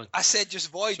bet on. I said just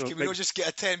void. So Can we not just get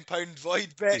a £10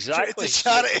 void bet? Exactly. To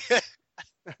charity?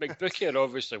 McBookie are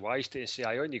obviously wise to say,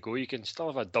 on you go, you can still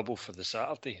have a double for the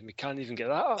Saturday, and we can't even get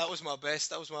that up. That was my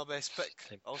best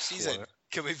pick all season.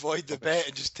 Can we void the bet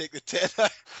and just take the tenner?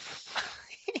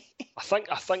 I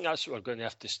think that's what we're going to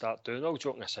have to start doing, all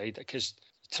joking aside, because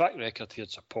the track record here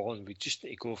is appalling. We just need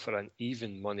to go for an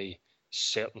even money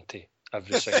certainty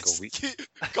every single week.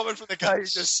 Coming from the guy who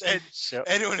just said,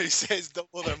 anyone who says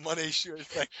double their money, sure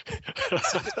thing.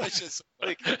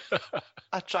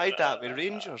 I tried that with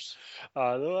Rangers.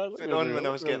 I know. When I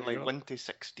was getting like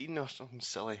 1-16 or something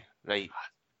silly. Right.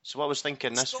 So what I was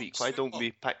thinking this week, why don't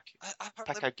we pick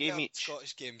a game each?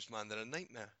 Scottish games, man, they're a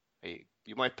nightmare. Right.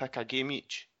 You might pick a game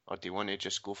each, or do you want to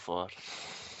just go for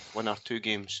 1 or 2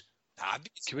 games?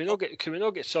 Can we not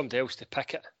get somebody else to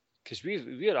pick it? Because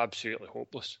we're absolutely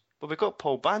hopeless. Well, we got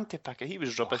Paul Band to pick it. He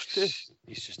was rubbish too.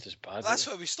 He's just as bad. That's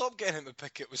why we stopped getting him to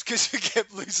pick it, was because we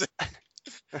kept losing.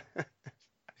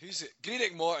 Who's it?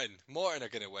 Greenock Morton. Morton are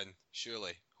going to win,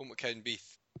 surely. Home at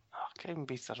Cowdenbeath.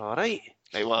 Cowdenbeath are alright.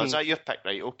 Right, well, is that your pick?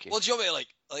 Right, okay. Well, do you want me to, like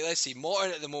let's see,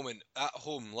 Morton at the moment, at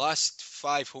home, last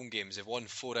 5 home games, they've won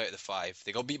 4 out of the 5.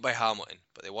 They got beat by Hamilton,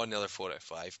 but they won the other 4 out of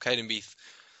 5. Cowdenbeath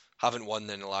haven't won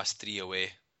in the last 3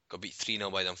 away. Got beat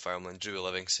 3-0 by Dunfermline. Drew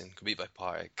Livingston. Got beat by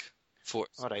Partick.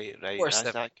 Alright,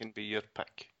 that can be your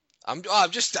pick. I'm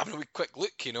just having a quick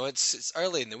look, it's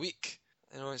early in the week.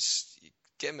 It's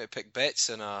getting me to pick bets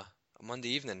on a Monday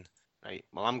evening. Right,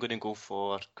 well, I'm going to go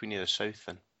for Queen of the South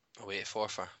then. Oh, wait,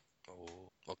 forfeit.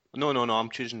 No, I'm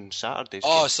choosing Saturdays.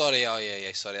 Oh, sorry,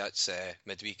 sorry, that's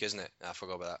midweek, isn't it? I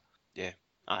forgot about that. Yeah,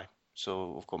 aye.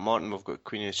 So we've got Morton, we've got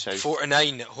Queen of the South.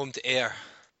 4-9 at home to Ayr.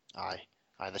 Aye.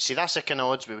 See, that's the kind of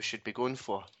odds we should be going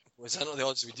for. Was that not the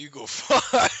odds we do go for?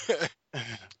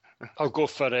 I'll go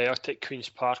for I'll take Queen's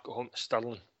Park at home to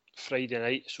Stirling Friday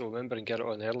night, so remember and get it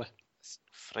on early.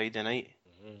 Friday night?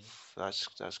 Mm-hmm.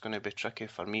 That's going to be tricky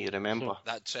for me to remember.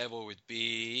 That treble would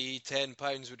be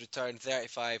 £10 would return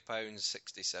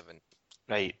 £35.67.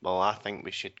 Right, well, I think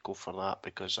we should go for that,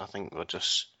 because I think we're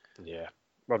just... Yeah,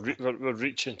 we're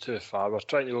reaching too far. We're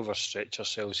trying to overstretch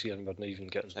ourselves here, and we're not even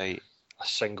getting a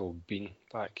single bean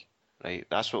back. Right,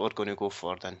 that's what we're going to go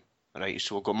for then. Right,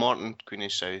 so we'll go Morton, Queen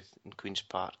of South, and Queen's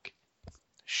Park.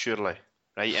 Surely.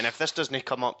 Right, and if this doesn't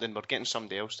come up, then we're getting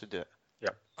somebody else to do it.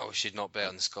 Yep. Oh, we should not bet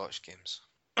on the Scottish games.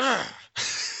 Yeah,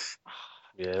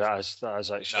 that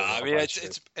is actually... No, I mean,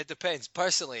 it depends.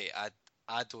 Personally,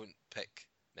 I don't pick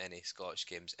many Scottish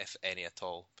games, if any at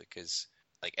all, because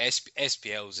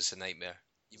SPL is just a nightmare.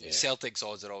 Yeah. Celtic's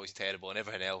odds are always terrible, and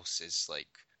everything else is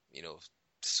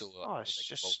So Oh, it's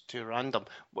just too random.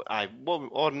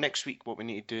 Or next week, what we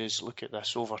need to do is look at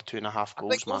this over 2.5 I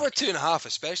goals think mark. over 2.5,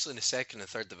 especially in the second and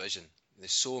third division.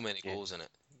 There's so many Yeah. goals in it.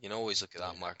 You can always look at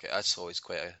that market. That's always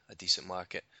quite a decent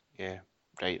market. Yeah,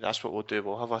 right. That's what we'll do.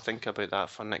 We'll have a think about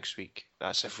that for next week.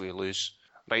 That's if we lose.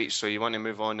 Right. So you want to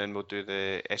move on, and we'll do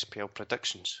the SPL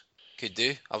predictions. Could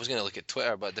do. I was going to look at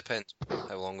Twitter, but it depends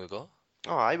how long we got.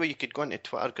 Oh, aye, well, you could go into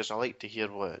Twitter because I like to hear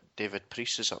what David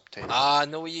Priest is up to.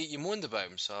 No, you moaned about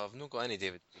him, so I've not got any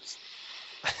David Priest.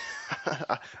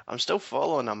 I'm still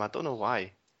following him. I don't know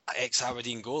why.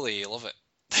 Ex-Aberdeen goalie, you love it.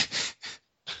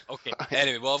 Okay,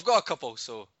 anyway, well, I've got a couple,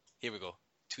 so here we go.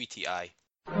 Tweety eye.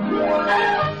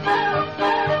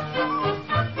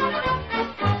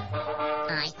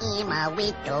 I am a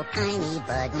little tiny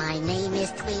bird, my name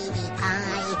is Tweety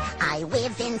Eye. I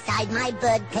live inside my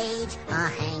bird cage,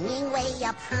 hanging way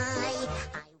up high.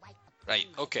 Right,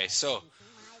 okay, so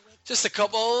just a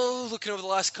couple, looking over the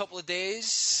last couple of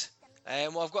days.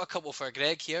 Well, I've got a couple for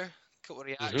Greg here. A couple of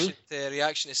reaction. The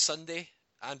reaction is Sunday.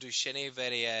 Andrew Shinney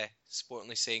very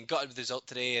sportingly saying, gutted with the result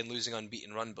today and losing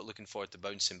unbeaten run, but looking forward to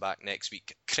bouncing back next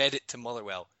week. Credit to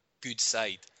Motherwell. Good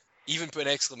side. Even put an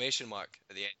exclamation mark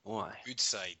at the end. Why? Good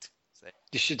side.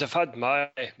 You should have had my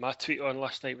tweet on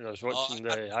last night when I was watching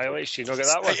the highlights. You not get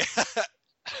that one?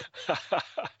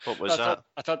 What was that?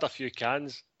 I'd had a few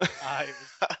cans. Do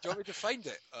you want me to find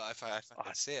it? If I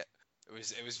can say it.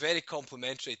 It was very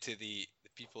complimentary to the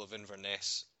people of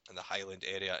Inverness and the Highland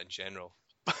area in general.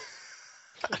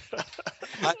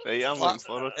 Right, I'm looking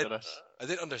forward to this. I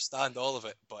didn't understand all of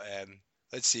it, but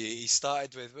let's see. He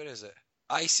started with, where is it?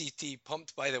 ICT,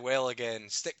 pumped by the well again.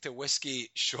 Stick to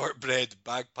whiskey, shortbread,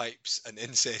 bagpipes, and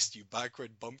incest, you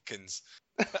backward bumpkins.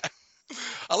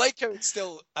 I like how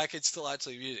I could still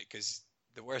actually read it, because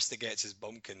the worst it gets is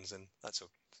bumpkins, and that's okay.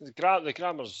 The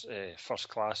grammar's first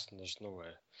class, and there's no...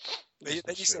 Then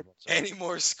you said, any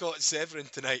more Scott Severin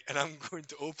tonight, and I'm going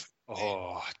to open...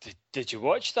 Oh, did you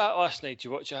watch that last night? Did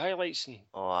you watch the highlights?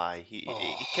 Oh, aye. He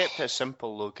kept it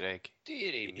simple, though, Greg.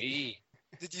 Dearie me.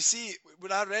 Did you see,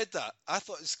 when I read that, I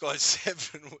thought Scott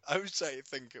Severin, I was trying to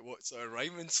think of what sort of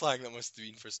rhyming slang that must have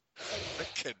been for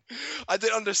freaking. I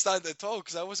didn't understand it at all,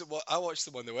 because I watched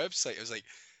them on the website. I was like,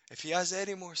 if he has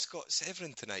any more Scott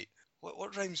Severin tonight,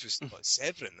 what rhymes with Scott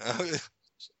Severin?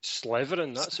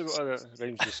 Sleverin, that's what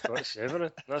rhymes with Scott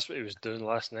Severin. That's what he was doing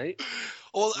last night.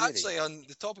 Well, actually, on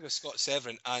the topic of Scott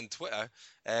Severin and Twitter,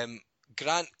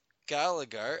 Grant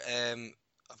Gallagher,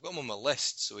 I've got him on my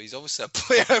list, so he's obviously a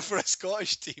player for a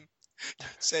Scottish team.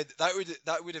 Said that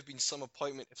would have been some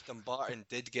appointment if Dumbarton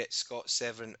did get Scott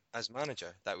Severin as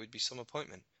manager. That would be some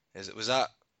appointment. Was that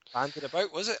banded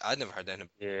about? Was it? I'd never heard anything.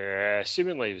 Yeah,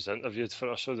 seemingly he was interviewed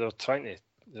for it, so they were trying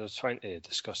to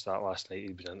discuss that last night.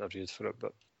 He'd been interviewed for it,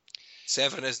 but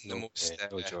Severin isn't the most.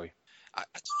 No joy. I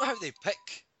don't know how they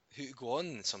pick who to go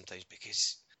on sometimes,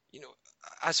 because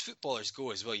as footballers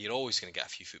go as well, you're always going to get a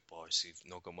few footballers who've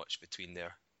not got much between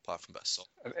there, apart from a bit of salt.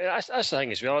 That's the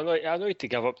thing as well. I know he had to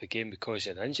give up the game because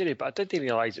of an injury, but I didn't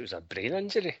realise it was a brain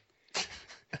injury.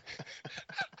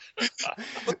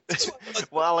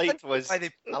 What I liked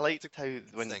how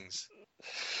when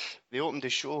they opened the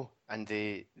show and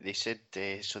they said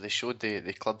so they showed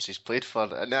the clubs he's played for,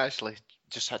 and they actually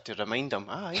just had to remind him,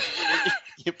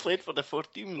 you played for the 4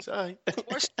 teams, aye.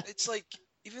 It's like,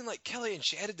 even like Killian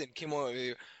Sheridan came on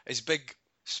with his big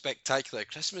spectacular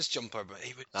Christmas jumper, but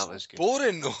he was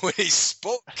boring though when he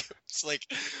spoke. It's like,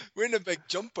 wearing a big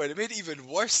jumper, and it made it even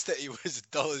worse that he was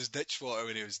dull as ditchwater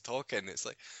when he was talking. It's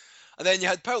like, and then you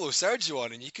had Paolo Sergio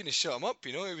on, and you couldn't shut him up.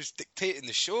 He was dictating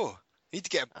the show. You need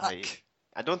to get him back.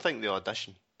 I don't think they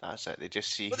audition. That's it. They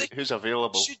just see who's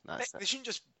available. They shouldn't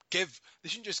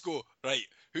just go, right,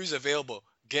 who's available,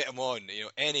 get him on.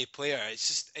 Any player.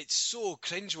 It's so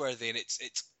cringeworthy, and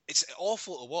it's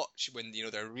awful to watch when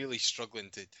they're really struggling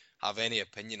to have any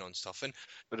opinion on stuff. And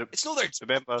it's not they're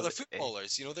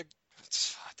footballers. I don't know.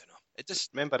 It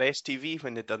just remember STV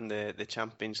when they done the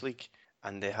Champions League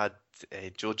and they had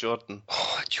Joe Jordan.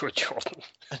 Oh, Joe Jordan.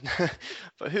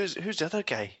 But who's the other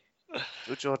guy?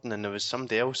 Joe Jordan, and there was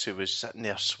somebody else who was sitting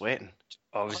there sweating.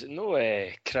 Oh, was it no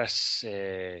Chris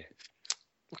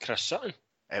Sutton?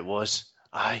 It was.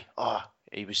 Aye. Oh,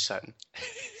 he was sitting.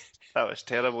 That was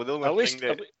terrible. The only thing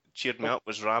that cheered me up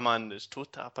was Rahman's toe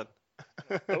tapping.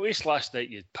 At least last night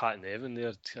you had Pat Nevin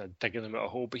there digging him out a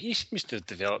hole, but he seems to have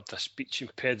developed a speech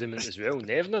impediment as well.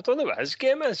 Nevin, I don't know what his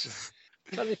game is.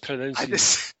 Can he pronounce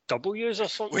his W's or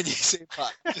something? When you say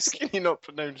Pat, can he not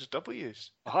pronounce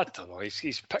W's? I don't know.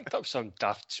 He's picked up some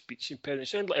daft speech impediment. It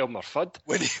sounds like Elmer Fudd.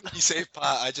 When you say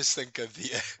Pat, I just think of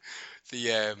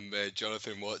the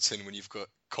Jonathan Watson when you've got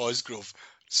Cosgrove.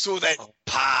 So then,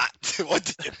 Pat, What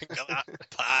did you think of that,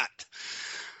 Pat?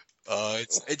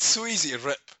 It's so easy to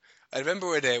rip. I remember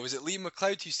when was it Liam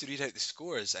McLeod used to read out the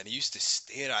scores, and he used to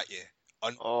stare at you,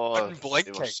 Oh, they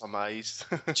unblinking, were some eyes.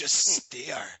 just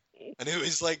stare. And it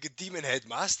was like a demon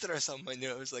headmaster or something.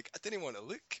 It was like I didn't want to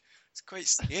look. It's quite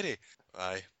scary.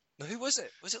 Aye. No, who was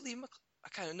it? Was it Liam McLeod? I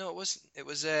can't know. It wasn't. It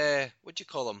was what do you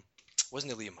call him?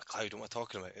 Wasn't it Liam McLeod? What am I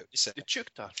talking about? The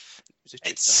Chukta.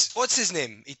 It's what's his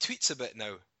name? He tweets a bit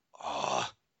now. Oh,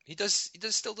 he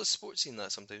still does sports scene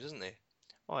that sometimes, doesn't he?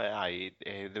 Oh, aye.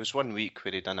 There was one week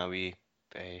where he done a wee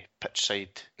pitch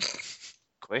side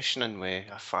questioning with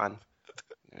a fan.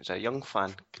 It was a young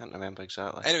fan. Can't remember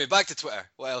exactly. Anyway, back to Twitter.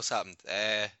 What else happened?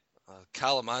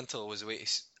 Callum Mantle was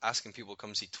asking people to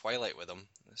come see Twilight with him.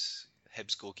 This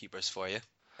Hibs goalkeepers for you.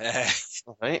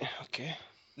 All right. Okay.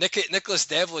 Nicholas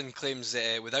Devlin claims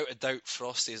without a doubt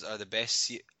Frosties are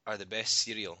the best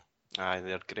cereal. Aye,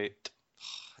 they're great.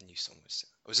 I knew someone was.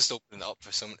 I was just opening it up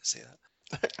for someone to say that.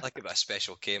 I like a bit of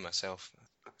Special K myself.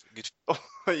 Good. Oh,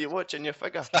 are you watching your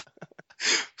figure?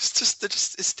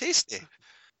 It's tasty.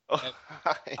 Oh,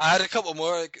 I had a couple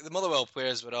more. The Motherwell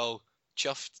players were all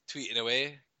chuffed, tweeting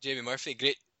away. Jamie Murphy,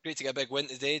 great to get a big win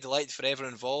today. Delighted for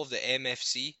everyone involved at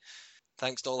MFC.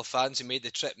 Thanks to all the fans who made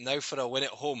the trip. Now for a win at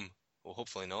home. Well,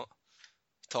 hopefully not.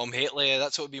 Tom Haitley,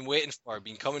 that's what we've been waiting for.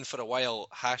 Been coming for a while.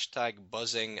 Hashtag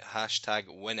buzzing. Hashtag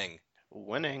winning.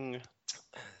 Winning.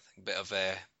 A bit of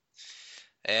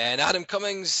and Adam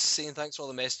Cummings saying thanks for all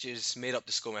the messages. Made up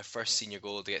to score my first senior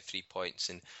goal to get 3 points.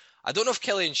 And I don't know if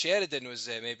Killian Sheridan was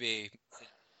maybe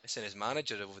missing his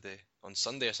manager on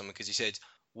Sunday or something, because he said,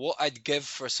 "What I'd give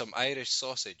for some Irish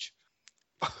sausage."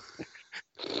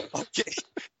 Okay.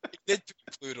 He did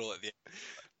put plural at the end.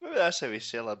 Maybe that's how he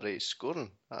celebrates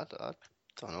scoring. I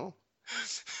don't know.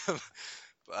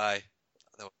 But aye.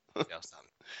 What else happened?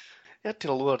 You had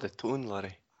to lower the tone,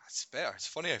 Larry. It's better. It's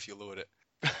funnier if you lower it.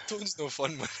 Tone's no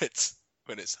fun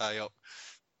when it's high up.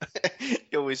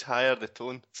 You always higher the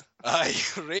tone. Aye,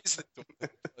 raise the tone.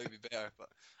 That'd be better. But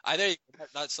there you go.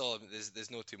 That's all.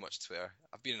 There's no too much Twitter.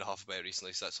 I've been in a huff about it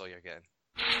recently, so that's all you're getting.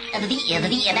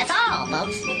 That's all,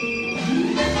 folks.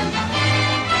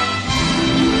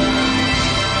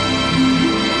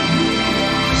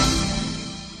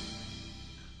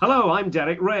 Hello, I'm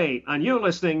Derek Ray, and you're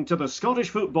listening to the Scottish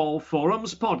Football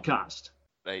Forums podcast.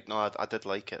 Right, no, I did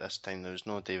like it this time. There was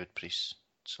no David Priest,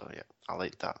 so yeah, I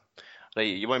liked that. Right,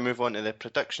 you want to move on to the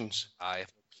predictions? Aye.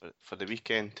 For the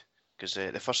weekend, because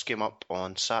the first game up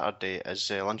on Saturday is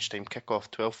lunchtime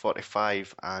kickoff,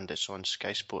 12:45, and it's on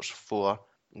Sky Sports 4,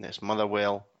 and it's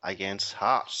Motherwell against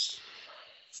Hearts.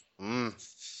 The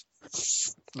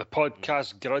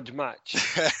podcast grudge match.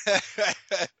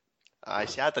 I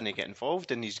see, I didn't get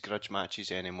involved in these grudge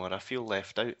matches anymore. I feel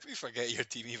left out. We forget your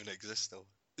team even exists though.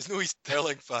 There's no East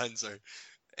Stirling fans or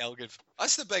Elgin.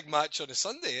 That's the big match on a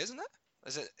Sunday, isn't it?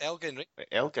 Is it Elgin? Right?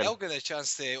 Elgin. Elgin a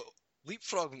chance to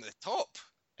leapfrog them to the top.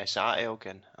 It's at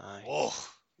Elgin, aye. Oh,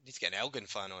 we need to get an Elgin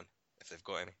fan on, if they've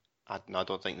got any. I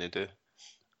don't think they do.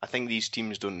 I think these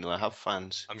teams don't really have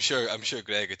fans. I'm sure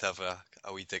Greg would have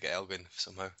a wee dig at Elgin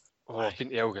somehow. Oh, I've been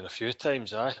to Elgin a few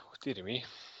times, aye. Dear me.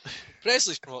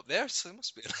 Presley's from up there, so it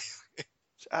must be.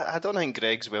 I don't think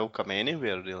Greg's welcome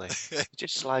anywhere, really. He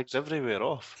just slags everywhere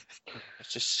off.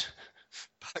 It's just...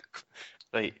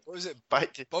 Right, What was it?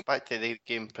 back to the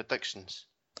game predictions.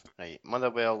 Right,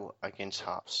 Motherwell against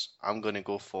Hearts. I'm going to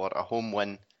go for a home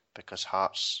win because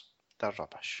Hearts, they're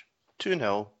rubbish.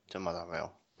 2-0 to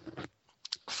Motherwell.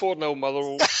 4-0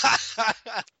 Motherwell.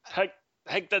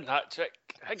 Higdon hat-trick.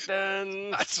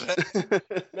 Higdon. That's right.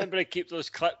 Remember I keep those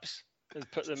clips and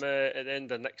put them at the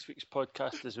end of next week's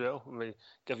podcast as well, when we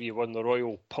give you one the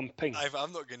royal pumping.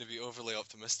 I'm not going to be overly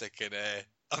optimistic, and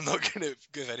I'm not going to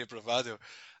give any bravado.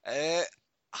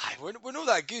 We're not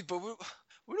that good, but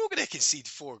we're not going to concede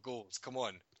 4 goals. Come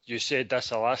on. You said this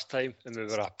the last time, and we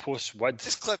were a post-wid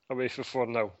This clip, away for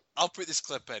 4-0. I'll put this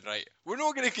clip in, right? We're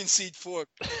not going to concede 4.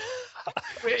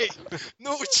 Wait,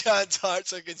 no chance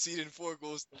Hearts are conceding 4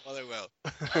 goals to Motherwell.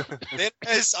 There it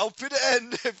is. I'll put it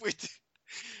in if we do.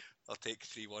 I'll take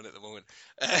 3-1 at the moment.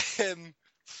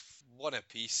 1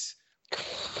 apiece.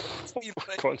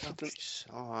 Confidence.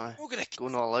 Oh, aye. We're gonna,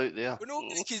 Going all out there. we're not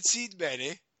going to concede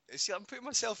many. See, I'm putting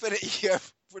myself in it here.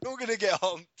 We're not going to get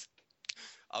humped.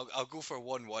 I'll go for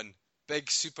 1-1. Big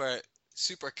super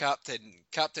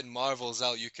Captain Marvel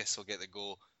Zalukis will get the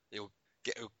goal. He'll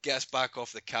get us back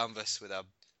off the canvas with a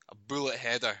bullet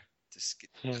header to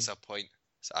get us a point.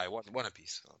 So I want 1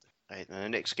 apiece. Right, and the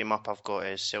next game up I've got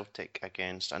is Celtic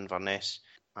against Inverness.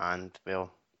 And,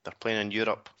 well, they're playing in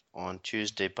Europe on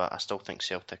Tuesday, but I still think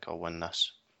Celtic will win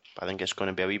this. But I think it's going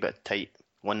to be a wee bit tight.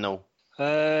 1-0.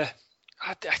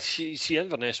 See,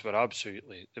 Inverness were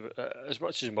absolutely, as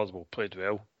much as Motherwell played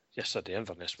well yesterday,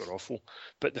 Inverness were awful.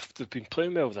 But they've been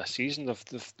playing well this season.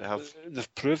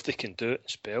 They've proved they can do it in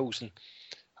spells, and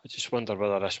I just wonder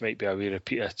whether this might be a wee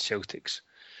repeat of Celtic's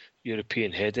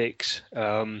European headaches.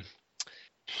 I'm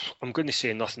going to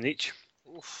say nothing each.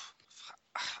 Oof.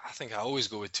 I think I always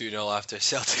go with 2-0 after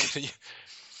Celtic.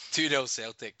 2-0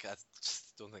 Celtic. I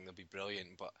just don't think they'll be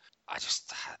brilliant, but I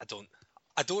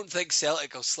don't think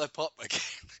Celtic will slip up again.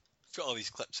 Put all these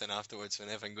clips in afterwards when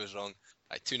everything goes wrong.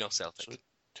 Right, 2-0 Celtic.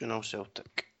 So 2-0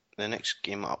 Celtic. The next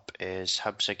game up is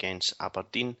Hibs against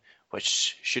Aberdeen,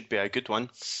 which should be a good one.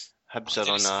 Hibs are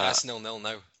on a... That's 0-0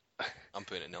 now. I'm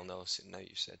putting it 0-0 now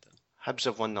you've said that. Hibs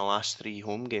have won the last 3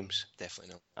 home games.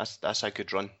 Definitely no. That's a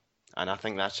good run. And I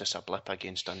think that's just a blip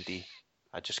against Dundee.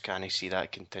 I just can't see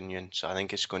that continuing. So I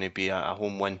think it's going to be a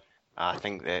home win. I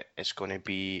think that it's going to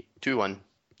be 2-1.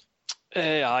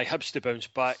 Aye, Hibs to bounce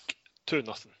back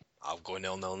 2-0. I'll go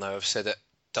 0-0 now. I've said it.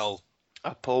 Dull.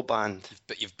 A Paul band.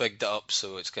 But you've bigged it up,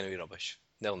 so it's going to be rubbish.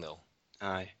 0-0.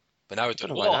 Aye. But now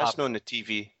That's not on the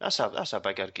TV. That's a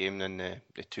bigger game than the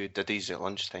two Diddies at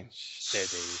lunchtime.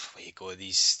 Steady. There you go.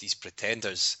 These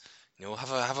pretenders,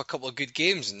 have a couple of good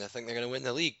games, and I think they're going to win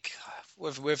the league.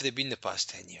 Where have they been the past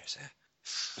 10 years?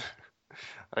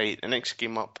 Right. The next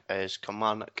game up is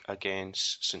Kilmarnock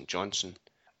against St Johnstone,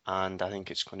 and I think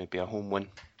it's going to be a home win.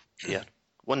 Yeah,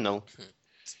 1-0.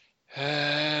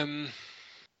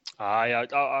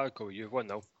 I'll go with you.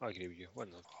 1-0. I agree with you. 1-0.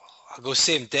 I'll go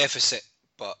same deficit,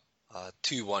 but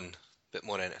 2-1. Bit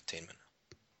more entertainment.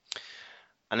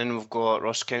 And then we've got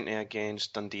Ross County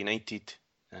against Dundee United,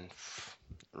 and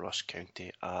Ross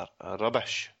County are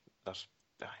rubbish.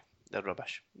 They're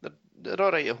rubbish. They're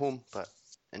all right at home, but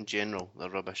in general they're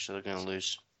rubbish. So they're going to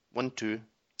lose 1-2.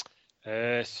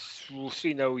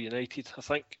 3-0 United, I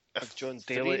think. John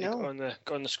Daly on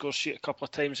the score sheet a couple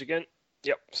of times again.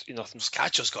 Yep, 3-0.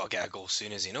 Scatchell's got to get a goal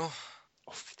soon, as you know.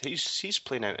 Oh, he's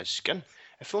playing out his skin.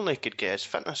 If only he could get his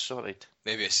fitness sorted.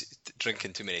 Maybe it's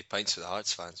drinking too many pints for the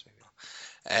Hearts fans. Maybe not.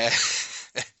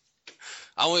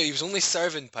 He was only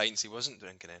serving pints. He wasn't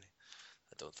drinking any.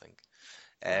 I don't think.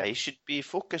 He should be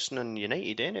focusing on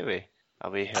United anyway.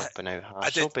 Away helping out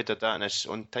Hearts. I hope he did that in his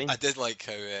own time. I did like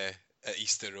how at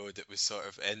Easter Road it was sort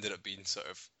of ended up being sort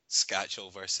of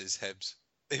Scatchell versus Hibs.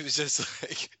 It was just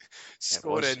like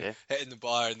scoring, hitting the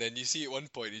bar, and then you see at one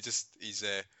point he's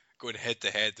going head to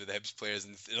head with the Hibs players,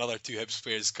 and another 2 Hibs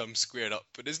players come squaring up.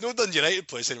 But there's no Dundee United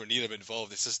players anywhere near him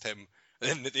involved. It's just him. And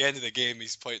then at the end of the game,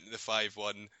 he's pointing to the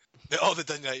 5-1. All the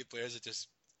Dundee United players are just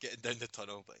getting down the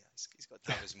tunnel. But yeah, he's got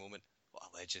to have his moment. What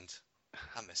a legend.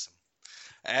 I miss him.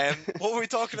 What were we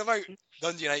talking about?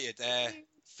 Dundee United.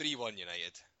 3-1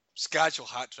 United. Scatchell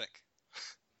hat-trick.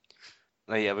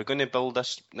 Right, are we going to build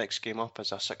this next game up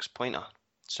as a 6-pointer?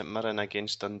 St Mirren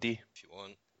against Dundee. If you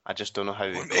want. I just don't know how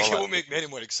it won't make me any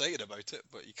more excited about it,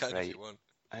 but you can if you want.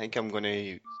 I think I'm going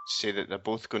to say that they're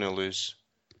both going to lose.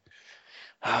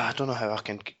 I don't know how I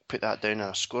can put that down in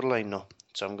a scoreline though.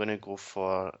 So I'm going to go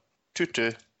for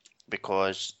 2-2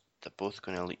 because they're both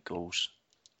going to leak goals.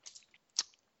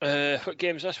 What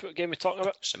game is this? What game are we talking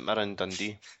about? St Mirren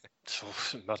Dundee.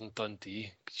 St Mirren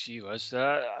Dundee. Gee whiz.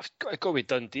 I've got to go with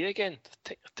Dundee again.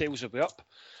 The tails will be up.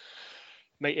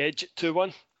 Might edge it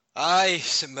 2-1. Aye,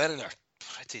 St Mirren are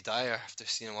pretty dire after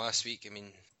seeing him last week. I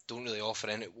mean, don't really offer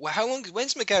any.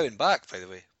 When's McGowan back, by the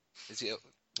way? Is he? I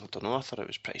don't know. I thought it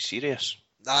was pretty serious.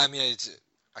 Nah, I mean,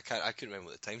 I couldn't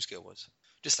remember what the timescale was.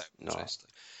 Just out of interest.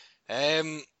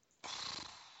 Don't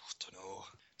know.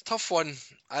 Tough one.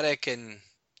 I reckon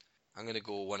I'm going to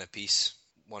go 1 apiece,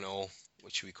 1-1,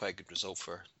 which would be quite a good result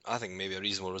I think maybe a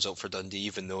reasonable result for Dundee,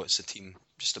 even though it's a team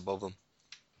just above them.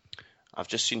 I've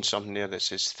just seen something there that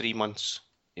says 3 months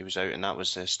he was out, and that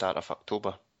was the start of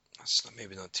October. That's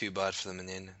maybe not too bad for them in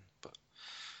the end, but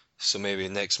so maybe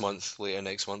later next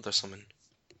month or something.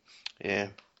 Yeah.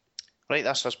 Right,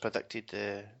 that's us predicted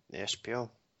the SPL.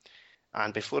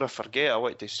 And before I forget, I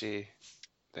want to say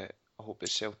that I hope that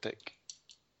Celtic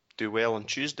do well on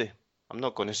Tuesday. I'm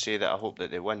not going to say that I hope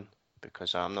that they win,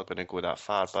 because I'm not going to go that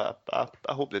far, but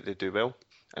I hope that they do well.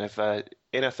 And if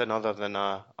anything other than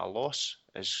a loss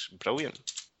is brilliant.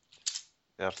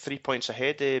 They're 3 points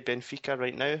ahead of Benfica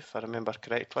right now, if I remember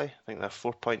correctly. I think they're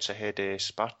 4 points ahead of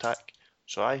Spartak.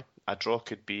 So a draw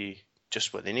could be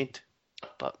just what they need.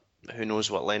 But who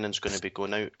knows what Lennon's going to be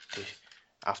going out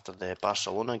after the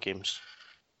Barcelona games.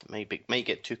 Might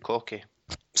get too cocky.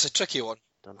 It's a tricky one.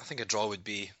 I think a draw would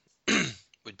be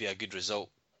a good result,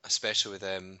 especially with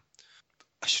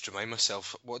I should remind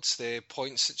myself, what's the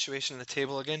point situation in the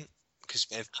table again? Because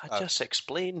I just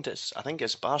explained. I think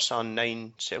it's Barca on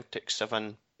 9, Celtic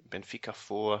 7, Benfica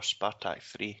 4, Spartak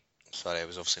 3. Sorry, I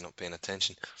was obviously not paying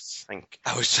attention. I think.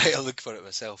 I was trying to look for it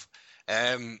myself.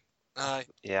 Aye.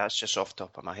 Yeah, that's just off the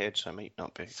top of my head, so I might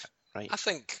not be right. I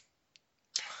think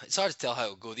it's hard to tell how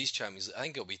it'll go. These Champions, I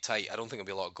think it'll be tight. I don't think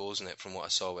there'll be a lot of goals in it from what I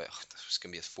saw. It's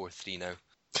going to be a 4-3 now.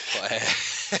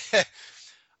 But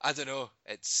I don't know.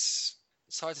 It's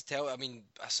hard to tell. I mean,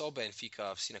 I saw Benfica.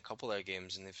 I've seen a couple of their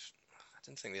games, and I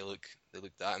didn't think they look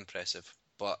that impressive.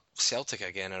 But Celtic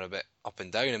again are a bit up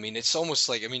and down. I mean, it's almost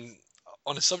like, I mean,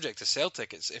 on the subject of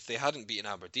Celtic, it's if they hadn't beaten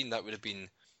Aberdeen, that would have been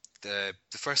the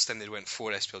first time they'd went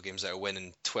 4 SPL games out of win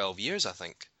in 12 years, I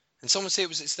think. And someone say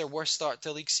it's their worst start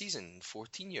to a league season in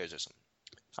 14 years or something.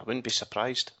 I wouldn't be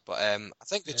surprised. But I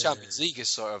think the Champions League has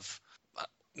sort of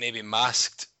maybe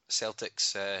masked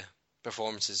Celtic's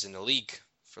performances in the league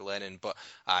for Lennon. But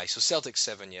so Celtic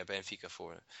 7, yeah, Benfica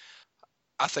 4.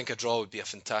 I think a draw would be a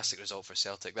fantastic result for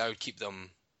Celtic. That would keep them,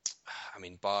 I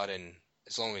mean, barring,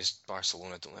 as long as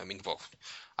Barcelona don't, I mean, well,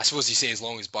 I suppose you say as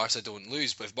long as Barca don't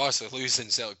lose, but if Barca lose,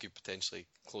 then Celtic could potentially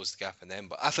close the gap in them.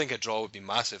 But I think a draw would be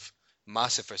massive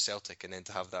for Celtic, and then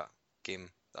to have that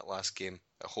last game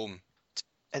at home.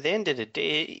 At the end of the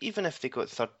day, even if they got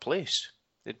third place,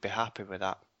 they'd be happy with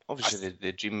that. Obviously,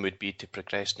 the dream would be to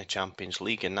progress in the Champions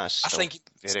League, and that's still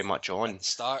very much on.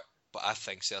 Start, but I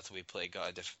think Celtic would be pretty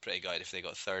gutted if they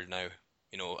got third now.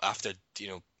 You know, after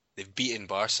they've beaten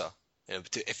Barca. You know,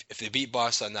 if they beat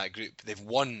Barca in that group, they've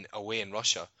won away in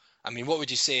Russia. I mean, what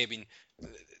would you say? I mean,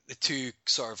 the two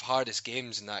sort of hardest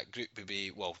games in that group would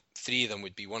be, well, 3 of them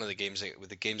would be one of the games with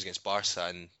the games against Barca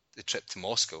and the trip to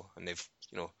Moscow, and they've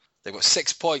got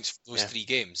 6 points for those 3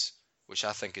 games, which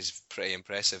I think is pretty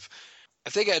impressive.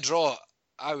 If they get a draw,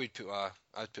 I'd put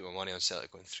my money on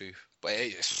Celtic going through. But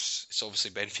it's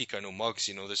obviously Benfica, no mugs.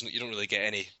 You know, you don't really get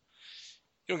any.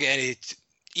 You don't get any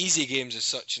easy games as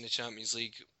such in the Champions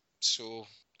League. So,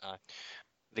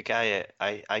 the guy at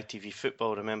ITV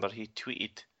Football, remember, he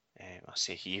tweeted. I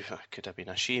say he, could have been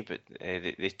a she, but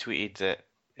they tweeted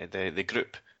the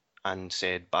group and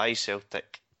said "Bye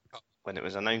Celtic" when it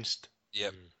was announced.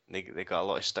 Yep. They got a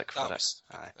lot of stick for it.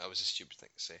 That was a stupid thing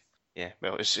to say. Yeah,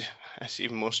 well, it's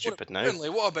even more stupid now.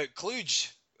 What about Cluj?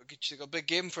 You got a big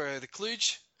game for the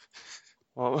Cluj?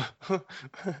 Well,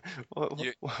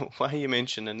 why are you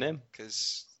mentioning them?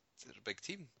 Because they're a big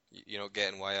team. You're not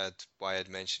getting why I'd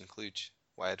mentioned Cluj.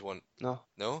 Why I'd want no.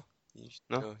 No,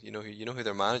 you know who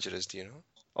their manager is. Do you know?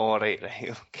 Oh, right.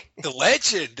 Okay. The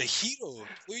legend, the hero,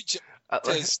 Cluj.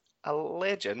 A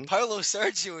legend. Paulo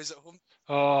Sergio is at home.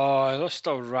 Oh, they're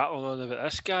still rattling on about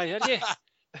this guy, are you?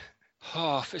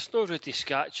 Oh, if it's not Rudy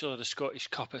Scatchell or the Scottish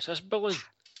Cup, it's this Billy.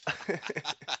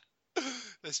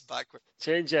 This backward.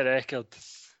 Change your record.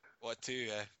 What to?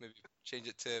 Maybe change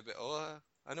it to a bit. I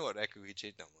know what record we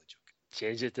change. No, I'm only joking.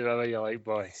 Change it to whatever you like,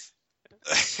 boy.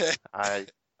 I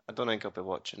don't think I'll be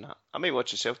watching that. I may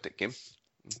watch the Celtic game.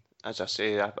 As I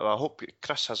say, I hope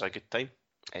Chris has a good time.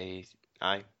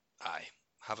 Aye.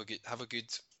 Have a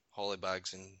good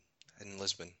holidays in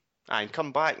Lisbon. Aye, and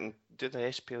come back and do the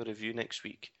SPL review next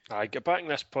week. Aye, get back in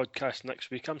this podcast next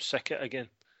week. I'm sick of it again.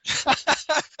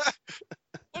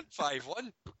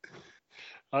 1-5-1.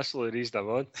 That's the only reason I'm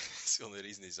on. That's the only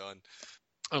reason he's on.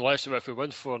 Unless if we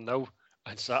win 4-0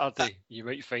 on Saturday, you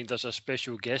might find us a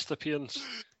special guest appearance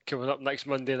coming up next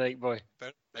Monday night, boy.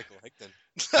 Michael Higdon.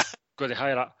 Going to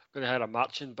hire a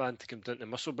marching band to come down to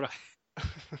Musselburgh.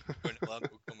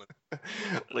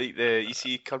 Like you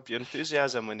see Curb Your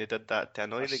Enthusiasm when they did that to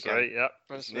annoy the guy. Right, yeah,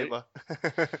 that's right.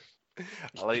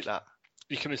 I like that.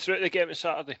 You coming through to the game on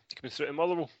Saturday? You coming through to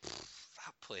Motherwell?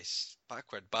 That place,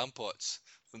 backward Bampots.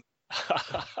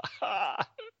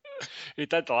 He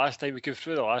did the last time. We came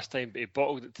through the last time, but he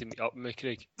bottled it to meet up with me,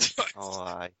 Craig. Oh,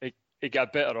 aye. He got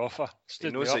a better offer. He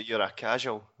knows that you're a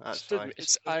casual. That's why.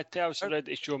 I was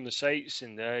ready to show him the sights,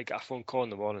 and got a phone call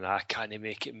in the morning. I can't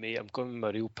make it, mate. I'm going with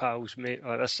my real pals, mate.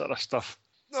 Like this sort of stuff.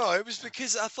 No, it was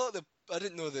because I thought I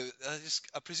didn't know that.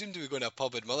 I presumed we were going to a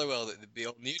pub in Motherwell that they'd be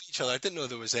all near each other. I didn't know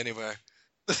there was anywhere.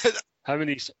 How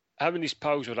many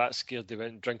pals were that scared they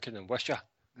went drinking in Wishaw,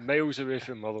 miles away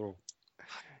from Motherwell?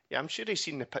 Yeah, I'm sure he's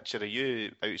seen the picture of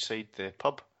you outside the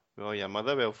pub with all your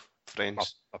Motherwell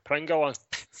friends. A Pringle one.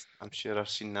 I'm sure I've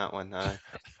seen that one.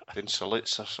 Doing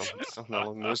salutes or something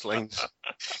along those lines.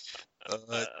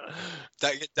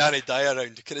 Get Danny Dyer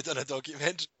around. You could have done a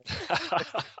documentary.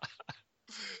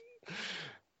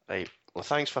 Right. Well,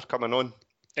 thanks for coming on.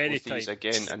 Anytime.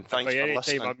 Again, and thanks for anytime,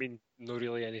 listening. I mean, not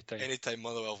really anytime. Anytime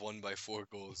Motherwell won by 4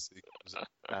 goals.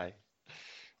 Aye.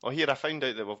 Well, here I found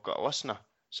out that we've got a listener.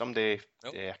 Somebody,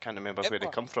 I can't remember where they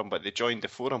come from, but they joined the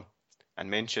forum and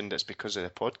mentioned it's because of the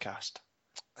podcast.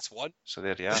 That's one. So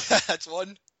there you are. That's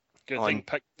one. Good. Oh, They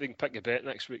can pick a bet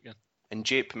next week then. And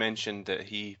Jape mentioned that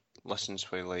he listens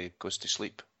while he goes to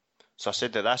sleep. So I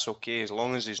said that that's okay as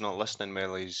long as he's not listening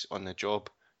while he's on the job,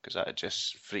 because that'd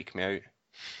just freak me out.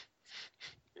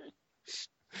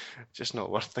 Just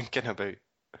not worth thinking about.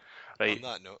 Right.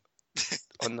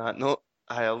 On that note,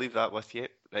 I'll leave that with you.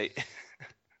 Right.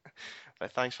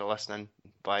 But thanks for listening.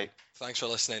 Bye. Thanks for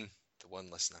listening to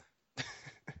one listener.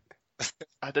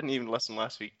 I didn't even listen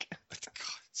last week. God,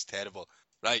 it's terrible.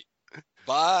 Right.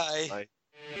 Bye.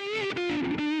 Bye.